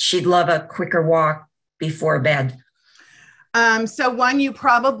she'd love a quicker walk before bed. So one, you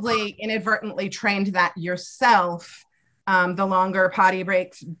probably inadvertently trained that yourself, the longer potty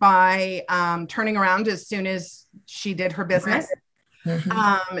breaks, by turning around as soon as she did her business.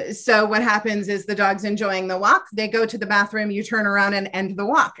 Mm-hmm. So what happens is the dog's enjoying the walk. They go to the bathroom, you turn around and end the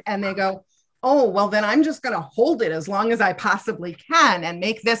walk, and they go, oh, well, then I'm just going to hold it as long as I possibly can and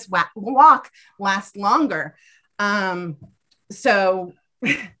make this walk last longer. So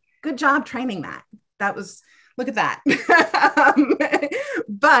good job training that. That was, look at that.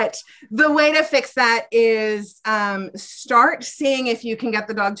 But the way to fix that is start seeing if you can get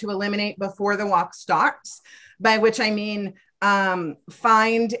the dog to eliminate before the walk starts, by which I mean,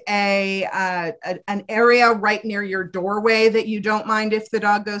 find an area right near your doorway that you don't mind if the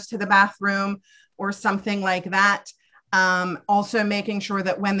dog goes to the bathroom or something like that. Also making sure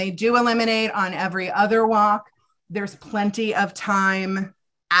that when they do eliminate on every other walk, there's plenty of time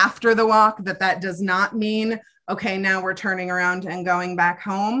after the walk. That does not mean, okay, now we're turning around and going back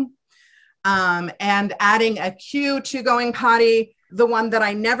home. And adding a cue to going potty. The one that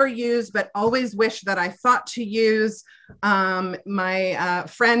I never use, but always wish that I thought to use, my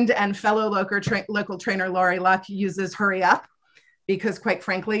friend and fellow local trainer, Lori Luck, uses hurry up, because quite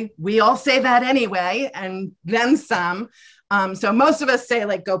frankly, we all say that anyway, and then some. So most of us say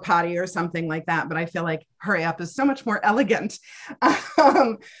like go potty or something like that, but I feel like hurry up is so much more elegant.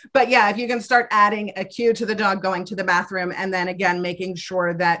 But yeah, if you can start adding a cue to the dog going to the bathroom, and then again, making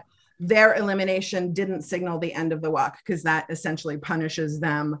sure that their elimination didn't signal the end of the walk, because that essentially punishes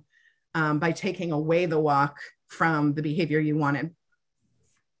them by taking away the walk from the behavior you wanted.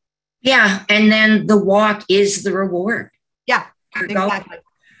 Yeah, and then the walk is the reward. Yeah, exactly.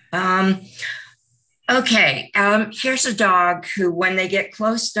 Okay, here's a dog who, when they get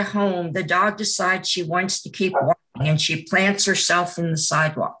close to home, the dog decides she wants to keep walking, and she plants herself in the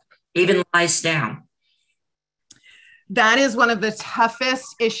sidewalk, even lies down. That is one of the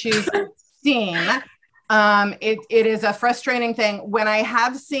toughest issues I've seen. It is a frustrating thing when I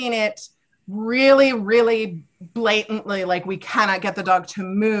have seen it really, really blatantly, like we cannot get the dog to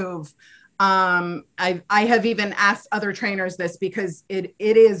move. I have even asked other trainers this, because it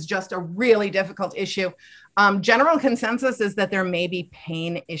is just a really difficult issue. General consensus is that there may be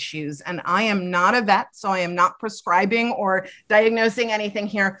pain issues, and I am not a vet, so I am not prescribing or diagnosing anything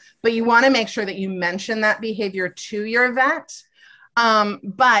here, but you want to make sure that you mention that behavior to your vet.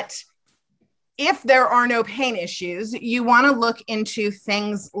 But if there are no pain issues, you want to look into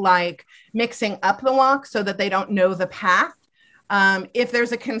things like mixing up the walk so that they don't know the path. If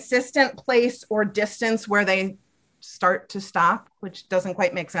there's a consistent place or distance where they start to stop, which doesn't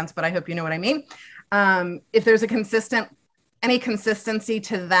quite make sense, but I hope you know what I mean. If there's any consistency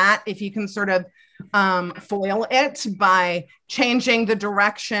to that, if you can sort of foil it by changing the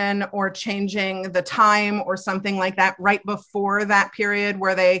direction or changing the time or something like that right before that period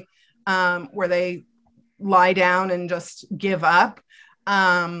where they lie down and just give up.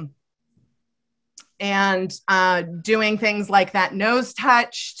 And doing things like that nose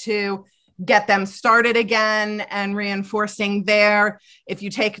touch to get them started again and reinforcing there. If you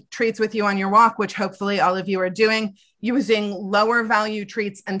take treats with you on your walk, which hopefully all of you are doing, using lower value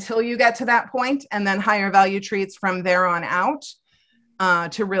treats until you get to that point, and then higher value treats from there on out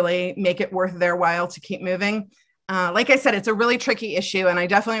to really make it worth their while to keep moving. Like I said, it's a really tricky issue, and I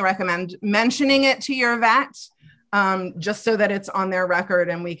definitely recommend mentioning it to your vet just so that it's on their record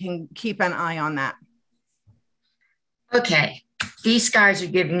and we can keep an eye on that. Okay, these guys are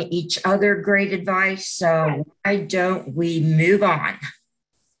giving each other great advice, so why don't we move on?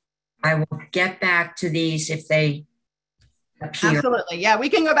 I will get back to these if they appear. Absolutely, yeah, we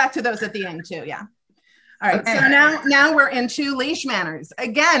can go back to those at the end too, yeah. All right, Okay. so now we're into leash manners.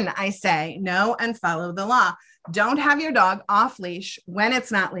 Again, I say know and follow the law. Don't have your dog off leash when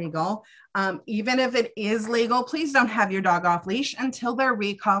it's not legal. Even if it is legal, please don't have your dog off leash until their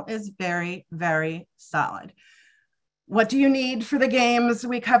recall is very, very solid. What do you need for the games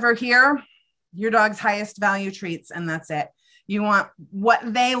we cover here? Your dog's highest value treats, and that's it. You want what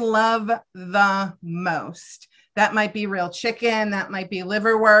they love the most. That might be real chicken. That might be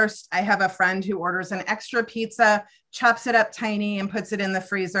liverwurst. I have a friend who orders an extra pizza, chops it up tiny, and puts it in the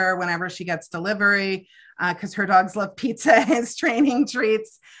freezer whenever she gets delivery because her dogs love pizza as training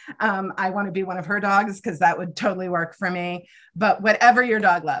treats. I want to be one of her dogs because that would totally work for me. But whatever your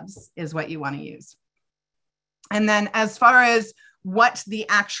dog loves is what you want to use. And then as far as what the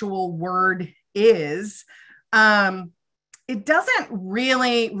actual word is, it doesn't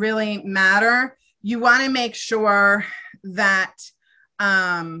really matter. You want to make sure that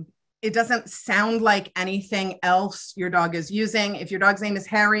it doesn't sound like anything else your dog is using. If your dog's name is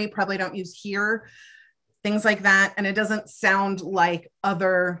Harry, probably don't use here, things like that. And it doesn't sound like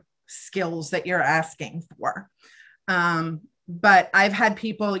other skills that you're asking for. But I've had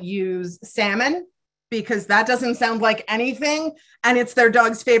people use salmon because that doesn't sound like anything, and it's their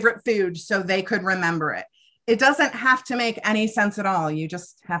dog's favorite food, so they could remember it. It doesn't have to make any sense at all. You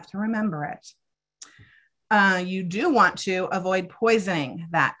just have to remember it. You do want to avoid poisoning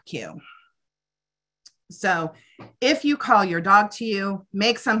that cue. So if you call your dog to you,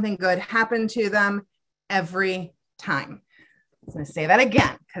 make something good happen to them every time. I'm going to say that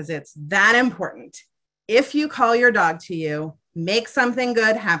again because it's that important. If you call your dog to you, make something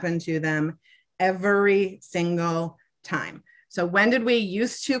good happen to them every single time. So when did we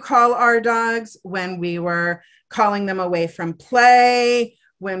used to call our dogs? When we were calling them away from play,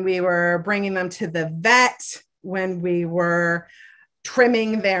 when we were bringing them to the vet, when we were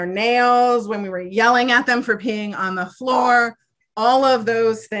trimming their nails, when we were yelling at them for peeing on the floor. All of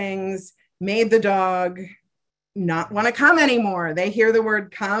those things made the dog not want to come anymore. They hear the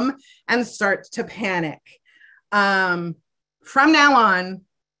word come and start to panic. From now on,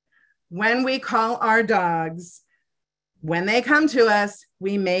 when we call our dogs, when they come to us,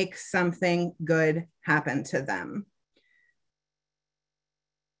 we make something good happen to them.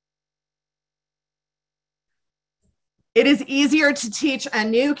 It is easier to teach a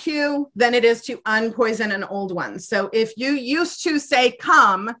new cue than it is to unpoison an old one. So if you used to say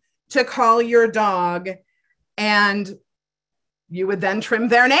come to call your dog, and you would then trim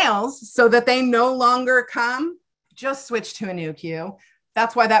their nails so that they no longer come, just switch to a new cue.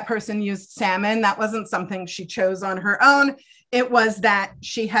 That's why that person used salmon. That wasn't something she chose on her own. It was that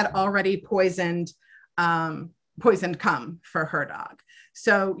she had already poisoned cum for her dog.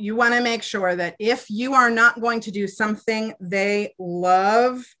 So you want to make sure that if you are not going to do something they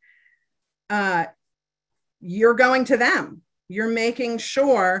love, you're going to them. You're making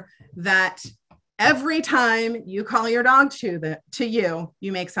sure that every time you call your dog to you,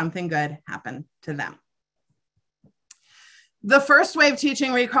 you make something good happen to them. The first way of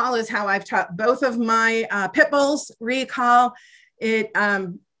teaching recall is how I've taught both of my pit bulls recall.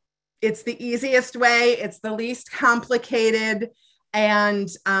 It's the easiest way. It's the least complicated. And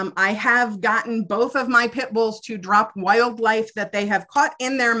I have gotten both of my pit bulls to drop wildlife that they have caught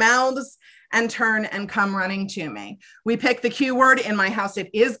in their mouths and turn and come running to me. We pick the cue word. In my house,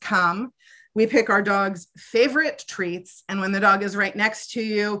 it is come. We pick our dog's favorite treats. And when the dog is right next to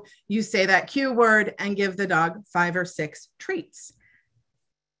you, you say that cue word and give the dog 5 or 6 treats.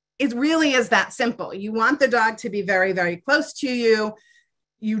 It really is that simple. You want the dog to be very, very close to you.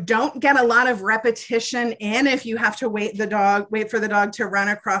 You don't get a lot of repetition in if you have to wait for the dog to run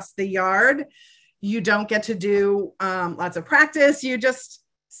across the yard. You don't get to do lots of practice. You just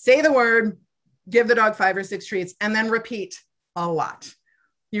say the word, give the dog 5 or 6 treats, and then repeat a lot.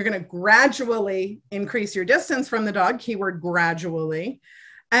 You're going to gradually increase your distance from the dog, keyword gradually,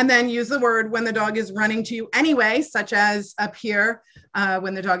 and then use the word when the dog is running to you anyway, such as up here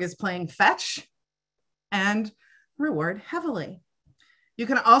when the dog is playing fetch, and reward heavily. You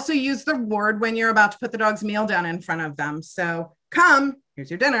can also use the word when you're about to put the dog's meal down in front of them. So come,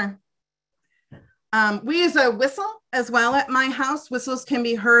 here's your dinner. We use a whistle as well at my house. Whistles can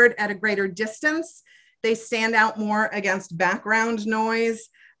be heard at a greater distance. They stand out more against background noise,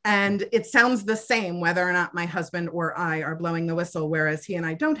 and it sounds the same whether or not my husband or I are blowing the whistle, whereas he and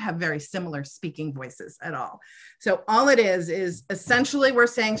I don't have very similar speaking voices at all. So all it is essentially we're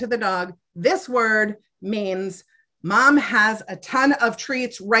saying to the dog, this word means mom has a ton of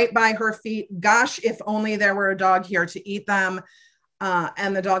treats right by her feet. Gosh, if only there were a dog here to eat them.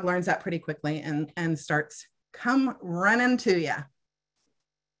 And the dog learns that pretty quickly and starts come running to you.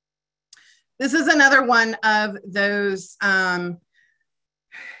 This is another one of those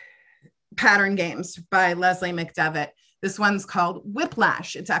pattern games by Leslie McDevitt. This one's called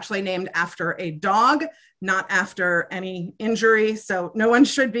Whiplash. It's actually named after a dog, not after any injury. So no one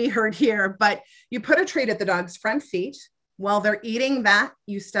should be hurt here, but you put a treat at the dog's front feet. While they're eating that,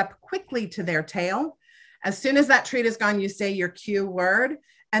 you step quickly to their tail. As soon as that treat is gone, you say your cue word.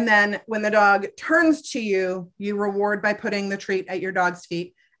 And then when the dog turns to you, you reward by putting the treat at your dog's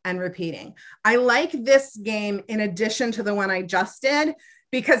feet and repeating. I like this game in addition to the one I just did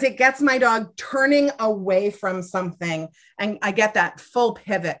because it gets my dog turning away from something and I get that full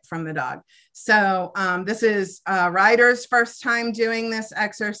pivot from the dog. So this is Ryder's first time doing this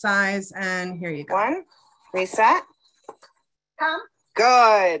exercise. And here you go. 1, reset. Come.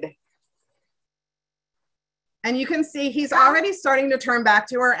 Good. And you can see he's already starting to turn back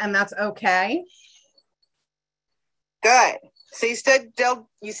to her, and that's okay. Good. So you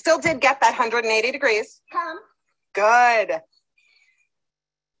still did get that 180 degrees. Come. Good.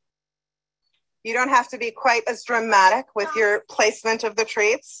 You don't have to be quite as dramatic with your placement of the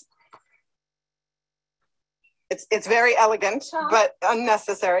treats. It's very elegant, but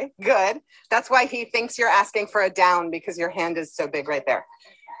unnecessary. Good. That's why he thinks you're asking for a down because your hand is so big right there.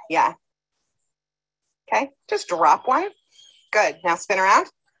 Yeah. Okay, just drop one. Good, now spin around.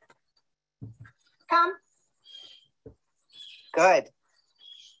 Come. Good.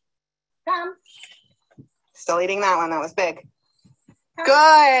 Come. Still eating that one, that was big. Come.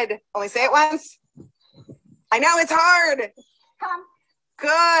 Good, only say it once. I know it's hard. Come.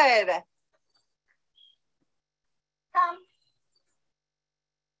 Good. Come.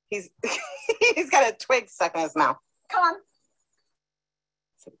 He's got a twig stuck in his mouth. Come.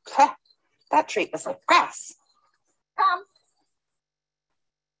 So, that treat was like grass. Come.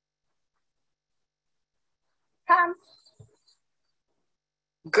 Come.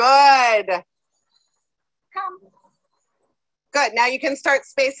 Good. Come. Good. Now you can start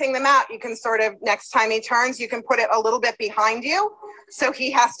spacing them out. You can sort of, next time he turns, you can put it a little bit behind you. So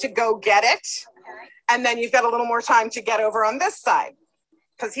he has to go get it. And then you've got a little more time to get over on this side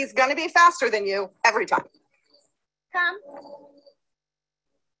because he's going to be faster than you every time. Come.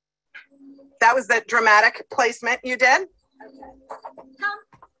 That was the dramatic placement you did. Come.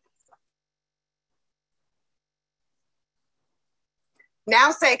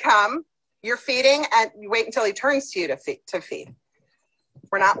 Now say come. You're feeding and you wait until he turns to you to feed.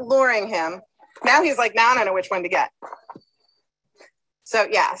 We're not luring him. Now he's like, now I don't know which one to get. So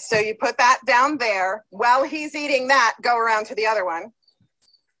yeah, so you put that down there. While he's eating that, go around to the other one.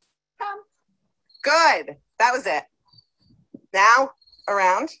 Come. Good. That was it. Now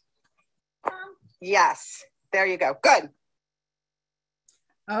around. Yes, there you go. Good.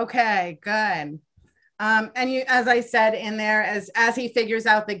 Okay, good. And you, as I said in there, as he figures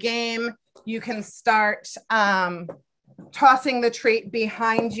out the game, you can start tossing the treat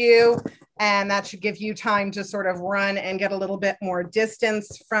behind you, and that should give you time to sort of run and get a little bit more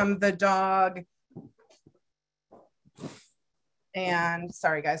distance from the dog. And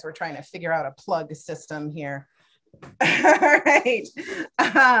sorry, guys, we're trying to figure out a plug system here. All right.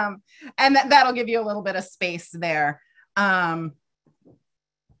 And that'll give you a little bit of space there. All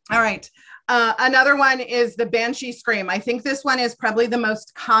right. Another one is the banshee scream. I think this one is probably the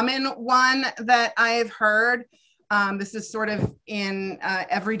most common one that I've heard. This is sort of in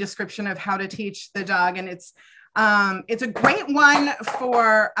every description of how to teach the dog. And it's a great one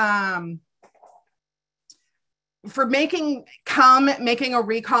for making a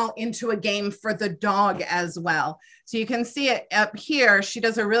recall into a game for the dog as well. So you can see it up here. She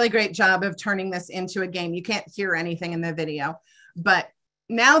does a really great job of turning this into a game. You can't hear anything in the video, but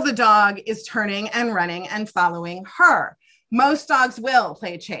now the dog is turning and running and following her. Most dogs will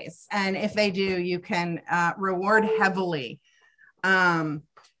play chase. And if they do, you can reward heavily.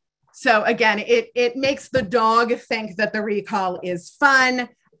 So again, it makes the dog think that the recall is fun,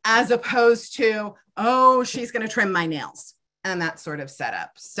 as opposed to, oh, she's going to trim my nails, and that sort of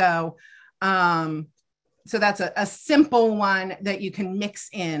setup. So, so that's a simple one that you can mix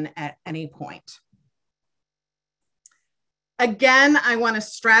in at any point. Again, I want to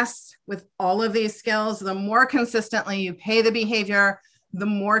stress with all of these skills, the more consistently you pay the behavior, the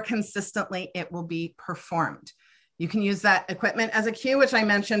more consistently it will be performed. You can use that equipment as a cue, which I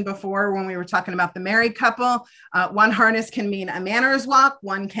mentioned before when we were talking about the married couple. One harness can mean a manners walk.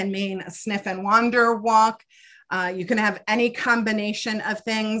 One can mean a sniff and wander walk. You can have any combination of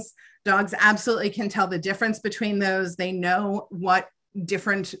things. Dogs absolutely can tell the difference between those. They know what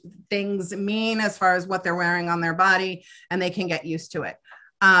different things mean as far as what they're wearing on their body, and they can get used to it.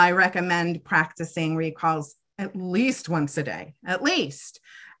 I recommend practicing recalls at least once a day, at least.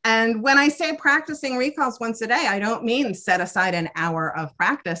 And when I say practicing recalls once a day, I don't mean set aside an hour of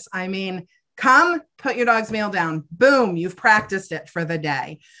practice. I mean, come, put your dog's meal down, boom, you've practiced it for the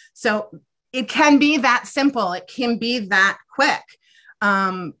day. So it can be that simple. It can be that quick.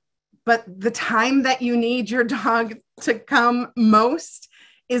 But the time that you need your dog to come most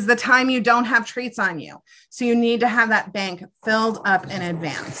is the time you don't have treats on you. So you need to have that bank filled up in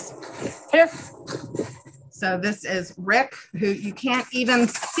advance. So this is Rick, who you can't even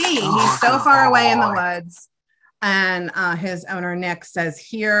see. He's so far away in the woods. And his owner, Nick, says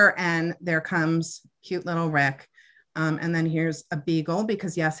here, and there comes cute little Rick. And then here's a beagle,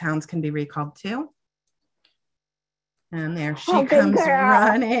 because yes, hounds can be recalled too. And there she comes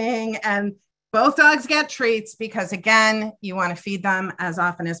running. And both dogs get treats because, again, you want to feed them as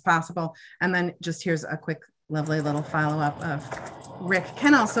often as possible. And then just here's a quick, lovely little follow-up of Rick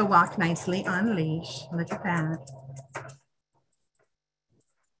can also walk nicely on leash. Look at that.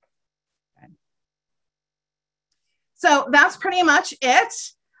 Okay. So that's pretty much it.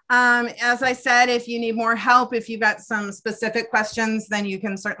 As I said, if you need more help, if you've got some specific questions, then you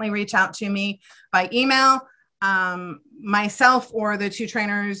can certainly reach out to me by email. Myself or the two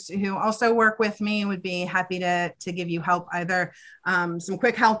trainers who also work with me would be happy to give you help, either some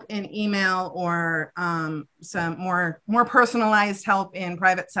quick help in email or some more personalized help in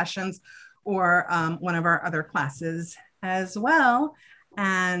private sessions, or one of our other classes as well.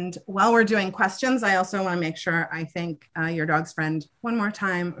 And while we're doing questions, I also want to make sure I thank your dog's friend one more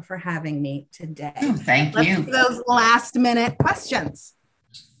time for having me today. Oh, thank you. Let's do those last minute questions.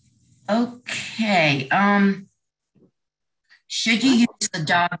 Okay. Should you use the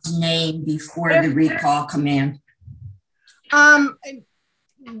dog's name before the recall command?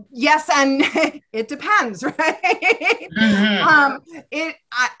 Yes, and it depends, right?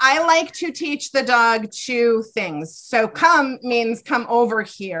 I like to teach the dog two things. So come means come over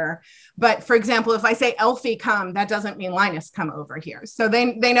here. But for example, if I say Elfie come, that doesn't mean Linus come over here. So they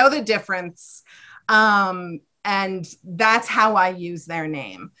know the difference. And that's how I use their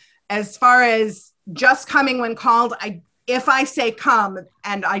name. As far as just coming when called, if I say come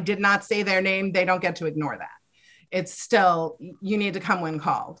and I did not say their name, they don't get to ignore that. It's still, you need to come when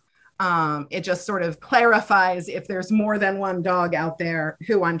called. It just sort of clarifies if there's more than one dog out there,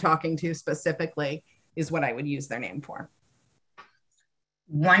 who I'm talking to specifically is what I would use their name for.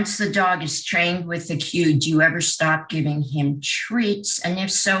 Once the dog is trained with the cue, do you ever stop giving him treats? And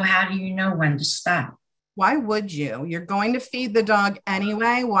if so, how do you know when to stop? Why would you? You're going to feed the dog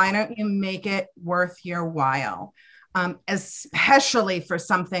anyway. Why don't you make it worth your while? Especially for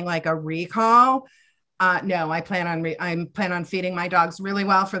something like a recall. No, I plan on feeding my dogs really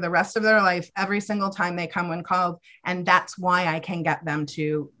well for the rest of their life, every single time they come when called. And that's why I can get them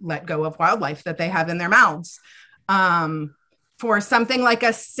to let go of wildlife that they have in their mouths. For something like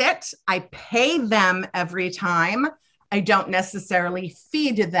a sit, I pay them every time. I don't necessarily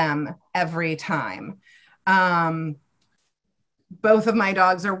feed them every time. Both of my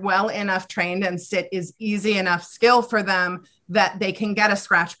dogs are well enough trained, and sit is easy enough skill for them that they can get a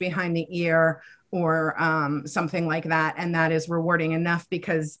scratch behind the ear or something like that. And that is rewarding enough,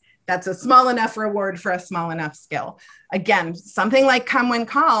 because that's a small enough reward for a small enough skill. Again, something like come when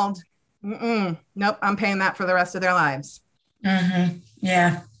called, nope, I'm paying that for the rest of their lives.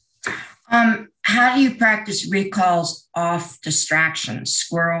 Yeah. How do you practice recalls off distractions?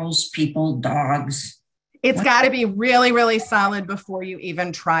 Squirrels, people, dogs? It's got to be really, really solid before you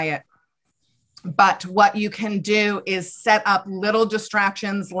even try it. But what you can do is set up little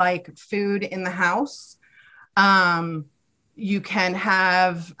distractions like food in the house. You can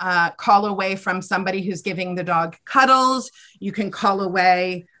have call away from somebody who's giving the dog cuddles. You can call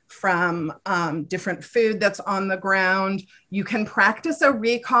away from different food that's on the ground. You can practice a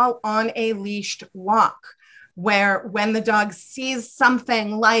recall on a leashed walk, where when the dog sees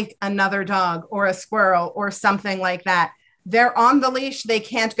something like another dog or a squirrel or something like that, they're on the leash, they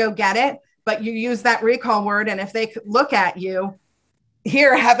can't go get it, but you use that recall word. And if they look at you,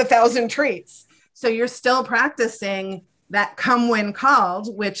 here, have 1,000 treats. So you're still practicing that come when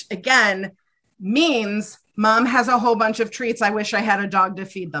called, which again means mom has a whole bunch of treats. I wish I had a dog to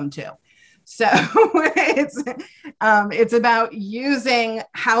feed them to. So it's about using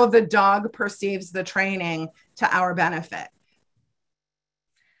how the dog perceives the training to our benefit.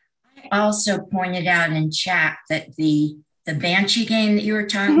 I also pointed out in chat that the Banshee game that you were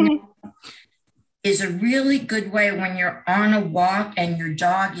talking about is a really good way when you're on a walk and your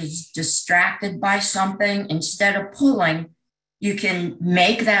dog is distracted by something. Instead of pulling, you can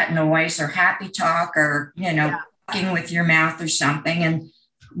make that noise or happy talk or, talking with your mouth or something and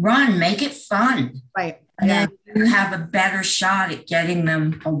run, make it fun. Right. And then you have a better shot at getting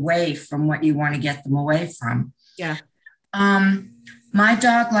them away from what you want to get them away from. Yeah. My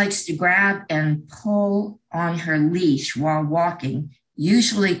dog likes to grab and pull on her leash while walking,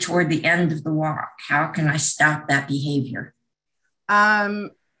 usually toward the end of the walk. How can I stop that behavior?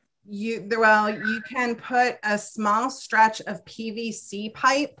 You can put a small stretch of PVC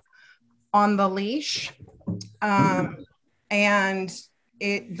pipe on the leash, and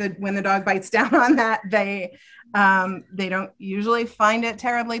when the dog bites down on that, they don't usually find it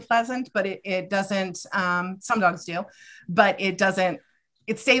terribly pleasant, but it doesn't. Some dogs do, but it doesn't.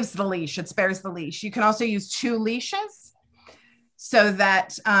 It saves the leash. It spares the leash. You can also use 2 leashes, so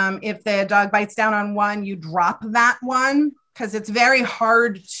that if the dog bites down on one, you drop that one, because it's very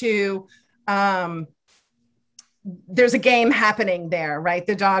hard to. There's a game happening there, right?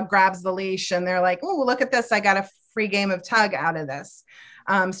 The dog grabs the leash and they're like, "Oh, look at this! I got a free game of tug out of this."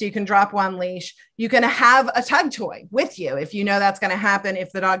 So you can drop one leash. You can have a tug toy with you if you know that's going to happen.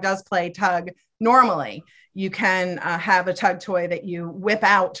 If the dog does play tug normally, you can have a tug toy that you whip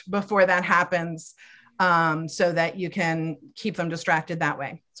out before that happens, so that you can keep them distracted that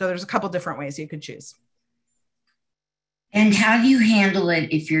way. So there's a couple different ways you could choose. And how do you handle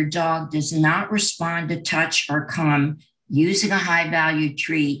it if your dog does not respond to touch or come using a high value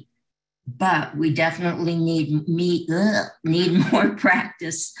treat, but we definitely need more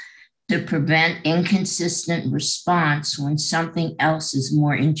practice to prevent inconsistent response when something else is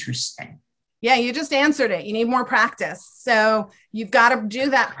more interesting? Yeah, you just answered it. You need more practice. So you've got to do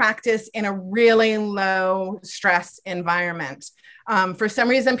that practice in a really low stress environment. For some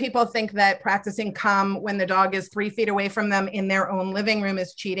reason, people think that practicing come when the dog is 3 feet away from them in their own living room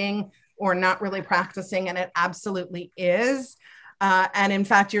is cheating or not really practicing, and it absolutely is. And in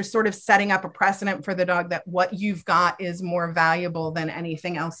fact, you're sort of setting up a precedent for the dog that what you've got is more valuable than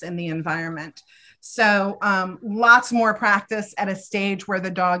anything else in the environment. So lots more practice at a stage where the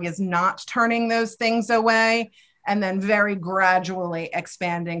dog is not turning those things away, and then very gradually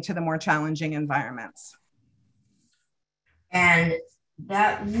expanding to the more challenging environments. And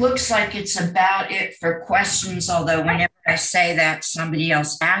that looks like it's about it for questions, although whenever I say that, somebody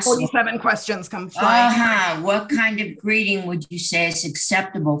else asks. 47 questions come flying. What kind of greeting would you say is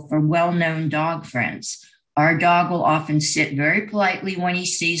acceptable for well-known dog friends? Our dog will often sit very politely when he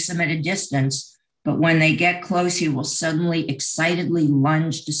sees them at a distance, but when they get close, he will suddenly excitedly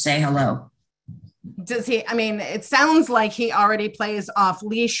lunge to say hello. Does he? I mean, it sounds like he already plays off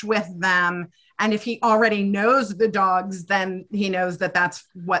leash with them. And if he already knows the dogs, then he knows that that's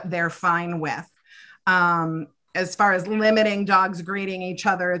what they're fine with. As far as limiting dogs greeting each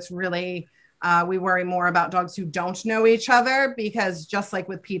other, it's really, we worry more about dogs who don't know each other, because just like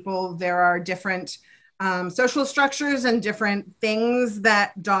with people, there are different social structures and different things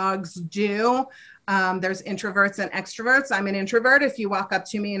that dogs do. There's introverts and extroverts. I'm an introvert. If you walk up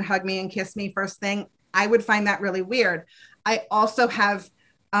to me and hug me and kiss me first thing, I would find that really weird. I also have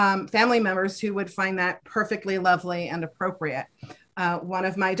family members who would find that perfectly lovely and appropriate. One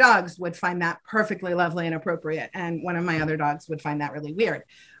of my dogs would find that perfectly lovely and appropriate, and one of my other dogs would find that really weird.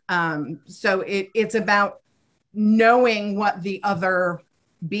 So it's about knowing what the other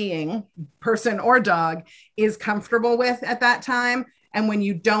being, person or dog, is comfortable with at that time. And when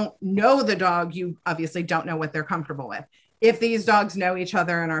you don't know the dog, you obviously don't know what they're comfortable with. If these dogs know each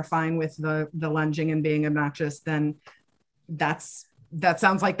other and are fine with the lunging and being obnoxious, then that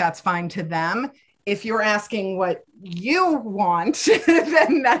sounds like that's fine to them. If you're asking what you want,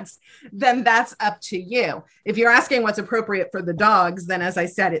 then that's up to you. If you're asking what's appropriate for the dogs, then as I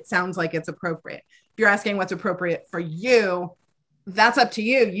said, it sounds like it's appropriate. If you're asking what's appropriate for you, that's up to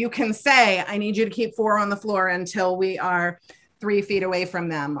you. You can say, I need you to keep 4 on the floor until we are 3 feet away from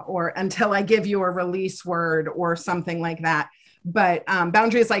them, or until I give you a release word or something like that. But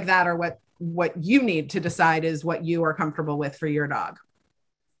boundaries like that are what you need to decide is what you are comfortable with for your dog.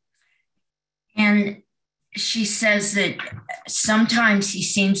 And she says that sometimes he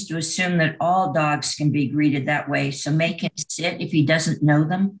seems to assume that all dogs can be greeted that way. So make him sit if he doesn't know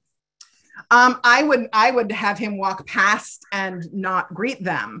them. I would have him walk past and not greet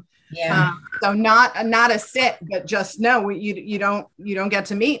them. Yeah. So not a sit, but just no, you don't get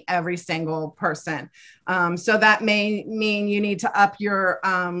to meet every single person. So that may mean you need to up your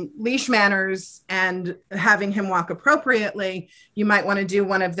leash manners and having him walk appropriately. You might want to do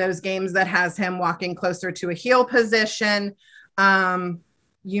one of those games that has him walking closer to a heel position.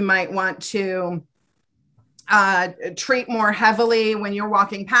 You might want to treat more heavily when you're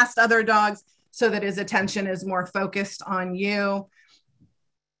walking past other dogs so that his attention is more focused on you.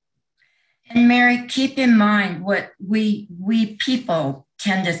 And Mary, keep in mind what we people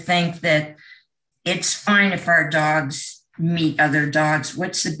tend to think that it's fine if our dogs meet other dogs.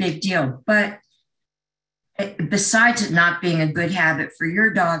 What's the big deal? But besides it not being a good habit for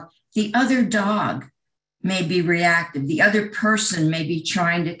your dog, the other dog may be reactive. The other person may be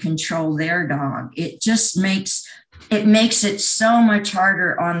trying to control their dog. It just makes it so much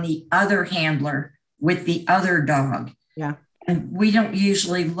harder on the other handler with the other dog. Yeah. And we don't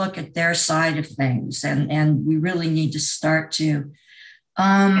usually look at their side of things, and we really need to start to.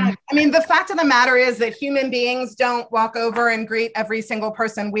 I mean, the fact of the matter is that human beings don't walk over and greet every single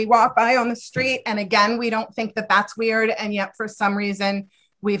person we walk by on the street. And again, we don't think that that's weird. And yet for some reason,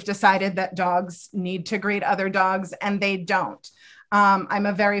 we've decided that dogs need to greet other dogs, and they don't. I'm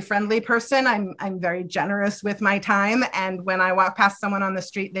a very friendly person. I'm very generous with my time. And when I walk past someone on the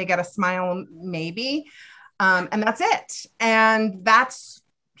street, they get a smile, maybe. And that's it. And that's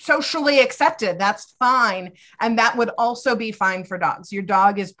socially accepted. That's fine. And that would also be fine for dogs. Your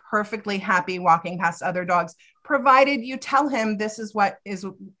dog is perfectly happy walking past other dogs, provided you tell him this is what is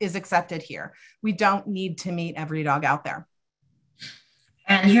accepted here. We don't need to meet every dog out there.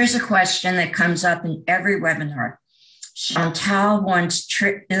 And here's a question that comes up in every webinar. Chantal wants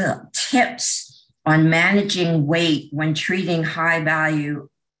tips on managing weight when treating high value,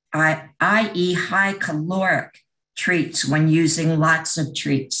 i.e. high caloric treats when using lots of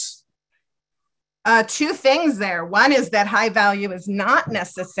treats. 2 things there. One is that high value is not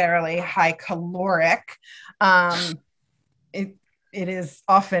necessarily high caloric. It is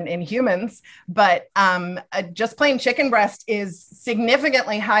often in humans, but just plain chicken breast is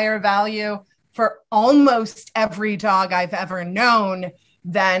significantly higher value for almost every dog I've ever known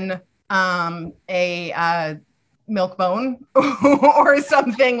than a milk bone or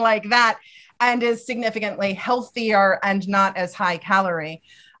something like that, and is significantly healthier and not as high calorie.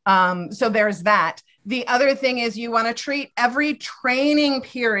 So there's that. The other thing is you want to treat every training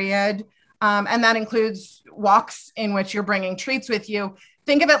period, and that includes walks in which you're bringing treats with you.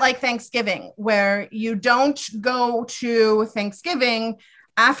 Think of it like Thanksgiving, where you don't go to Thanksgiving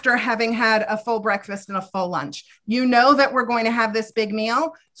after having had a full breakfast and a full lunch. You know that we're going to have this big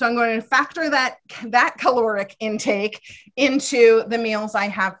meal, so I'm going to factor that caloric intake into the meals I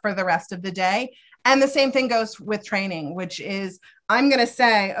have for the rest of the day. And the same thing goes with training, which is I'm going to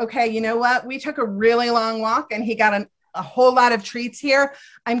say, okay, you know what? We took a really long walk and he got a whole lot of treats here.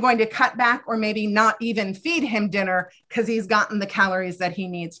 I'm going to cut back or maybe not even feed him dinner because he's gotten the calories that he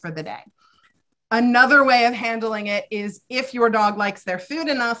needs for the day. Another way of handling it is if your dog likes their food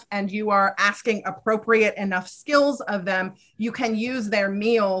enough and you are asking appropriate enough skills of them, you can use their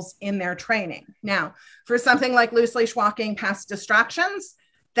meals in their training. Now, for something like loose leash walking past distractions,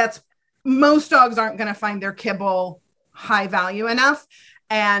 most dogs aren't going to find their kibble high value enough.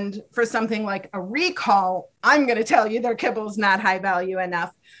 And for something like a recall, I'm going to tell you their kibble is not high value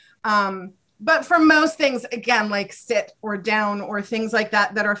enough. But for most things, again, like sit or down or things like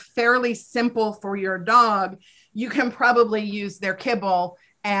that, that are fairly simple for your dog, you can probably use their kibble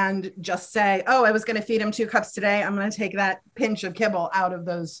and just say, oh, I was going to feed him 2 cups today. I'm going to take that pinch of kibble out of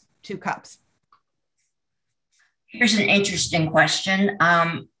those 2 cups. Here's an interesting question.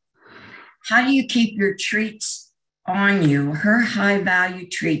 How do you keep your treats on you? Her high value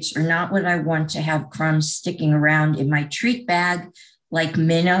treats are not what I want to have crumbs sticking around in my treat bag, like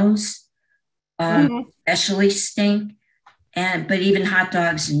minnows. Especially stink, but even hot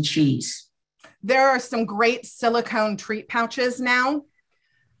dogs and cheese. There are some great silicone treat pouches now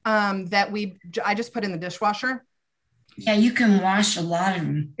that I just put in the dishwasher. Yeah, you can wash a lot of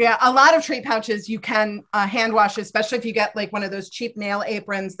them. Yeah, a lot of treat pouches you can hand wash, especially if you get like one of those cheap nail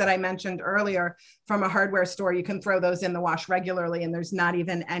aprons that I mentioned earlier from a hardware store. You can throw those in the wash regularly, and there's not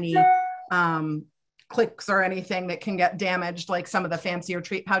even any clicks or anything that can get damaged like some of the fancier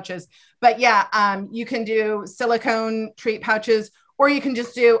treat pouches. But yeah, you can do silicone treat pouches, or you can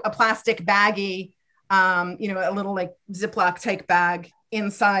just do a plastic baggie, a little like Ziploc type bag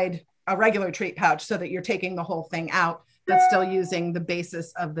inside a regular treat pouch so that you're taking the whole thing out, but still using the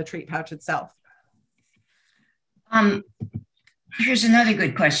basis of the treat pouch itself. Here's another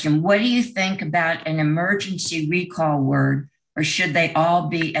good question. What do you think about an emergency recall word, or should they all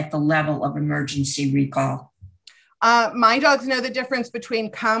be at the level of emergency recall? My dogs know the difference between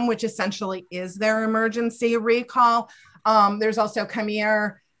come, which essentially is their emergency recall. There's also come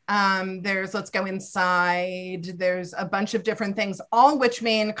here. There's let's go inside. There's a bunch of different things, all which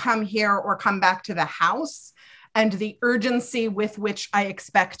mean come here or come back to the house. And the urgency with which I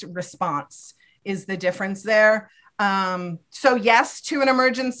expect response is the difference there. So yes, to an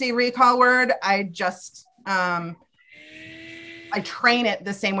emergency recall word, I just, I train it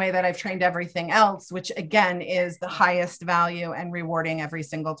the same way that I've trained everything else, which again is the highest value and rewarding every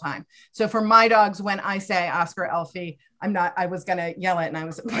single time. So for my dogs, when I say Oscar, Elfie, I was going to yell it and I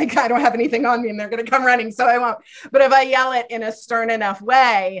was like, I don't have anything on me and they're going to come running. So I won't. But if I yell it in a stern enough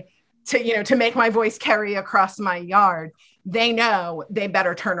way to make my voice carry across my yard, they know they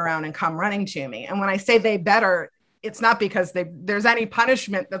better turn around and come running to me. And when I say they better, it's not because there's any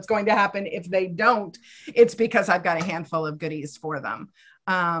punishment that's going to happen if they don't. It's because I've got a handful of goodies for them.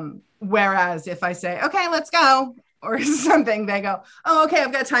 Whereas if I say, okay, let's go, or something, they go, oh, okay,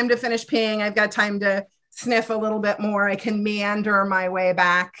 I've got time to finish peeing. I've got time to sniff a little bit more. I can meander my way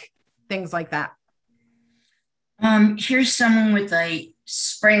back, things like that. Here's someone with a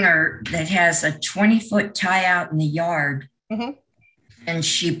Springer that has a 20-foot tie out in the yard. Mm-hmm. And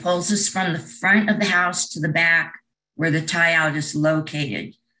she pulls us from the front of the house to the back where the tie out is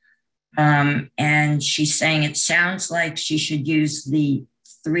located. And she's saying it sounds like she should use the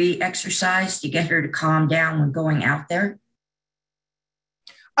 3 exercise to get her to calm down when going out there.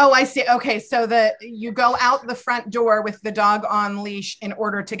 Oh, I see. Okay. So you go out the front door with the dog on leash in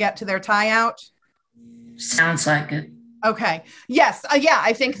order to get to their tie out? Sounds like it. Okay. Yes. Yeah.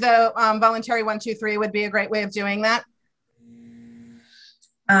 I think the voluntary 1, 2, 3 would be a great way of doing that.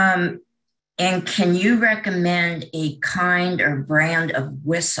 And can you recommend a kind or brand of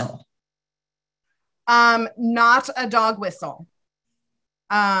whistle? Not a dog whistle.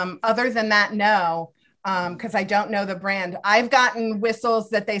 Other than that, no, because I don't know the brand. I've gotten whistles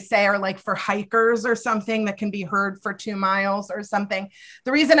that they say are like for hikers or something that can be heard for 2 miles or something.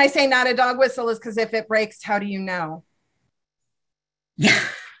 The reason I say not a dog whistle is because if it breaks, how do you know? Yeah,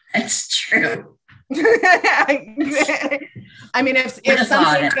 that's true. I mean, if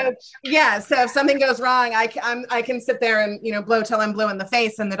something goes, so if something goes wrong, I can sit there and blow till I'm blue in the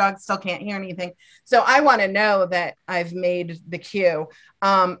face, and the dog still can't hear anything. So I want to know that I've made the cue.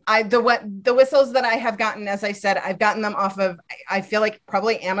 The whistles that I have gotten, as I said, I've gotten them off of, I feel like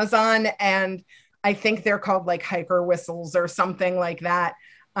probably Amazon, and I think they're called like hiker whistles or something like that.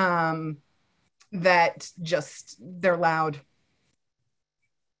 That just they're loud.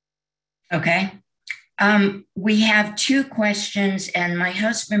 Okay. We have 2 questions, and my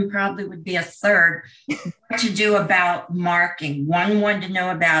husband probably would be a third. What to do about marking? One wanted to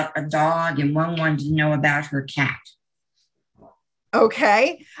know about a dog, and one wanted to know about her cat.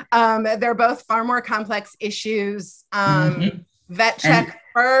 Okay. They're both far more complex issues. Vet check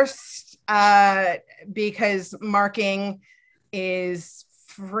first, because marking is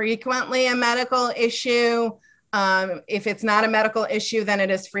frequently a medical issue. If it's not a medical issue, then it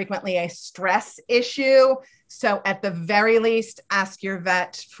is frequently a stress issue. So at the very least, ask your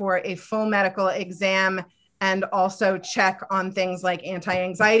vet for a full medical exam, and also check on things like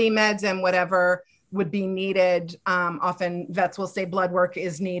anti-anxiety meds and whatever would be needed. Often vets will say blood work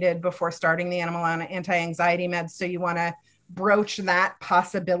is needed before starting the animal on anti-anxiety meds. So you want to broach that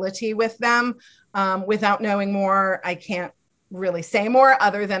possibility with them. Without knowing more, I can't really say more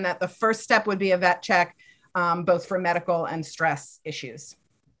other than that the first step would be a vet check. Both for medical and stress issues.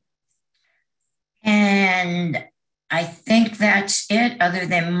 And I think that's it, other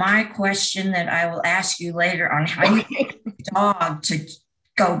than my question that I will ask you later on how you get the dog to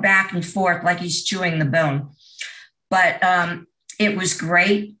go back and forth like he's chewing the bone. But it was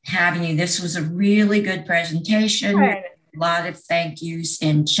great having you. This was a really good presentation. Right. A lot of thank yous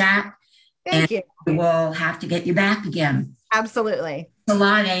in chat. Thank you. We'll have to get you back again. Absolutely. Thanks a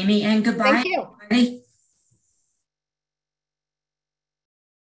lot, Amie, and goodbye. Thank you. Everybody.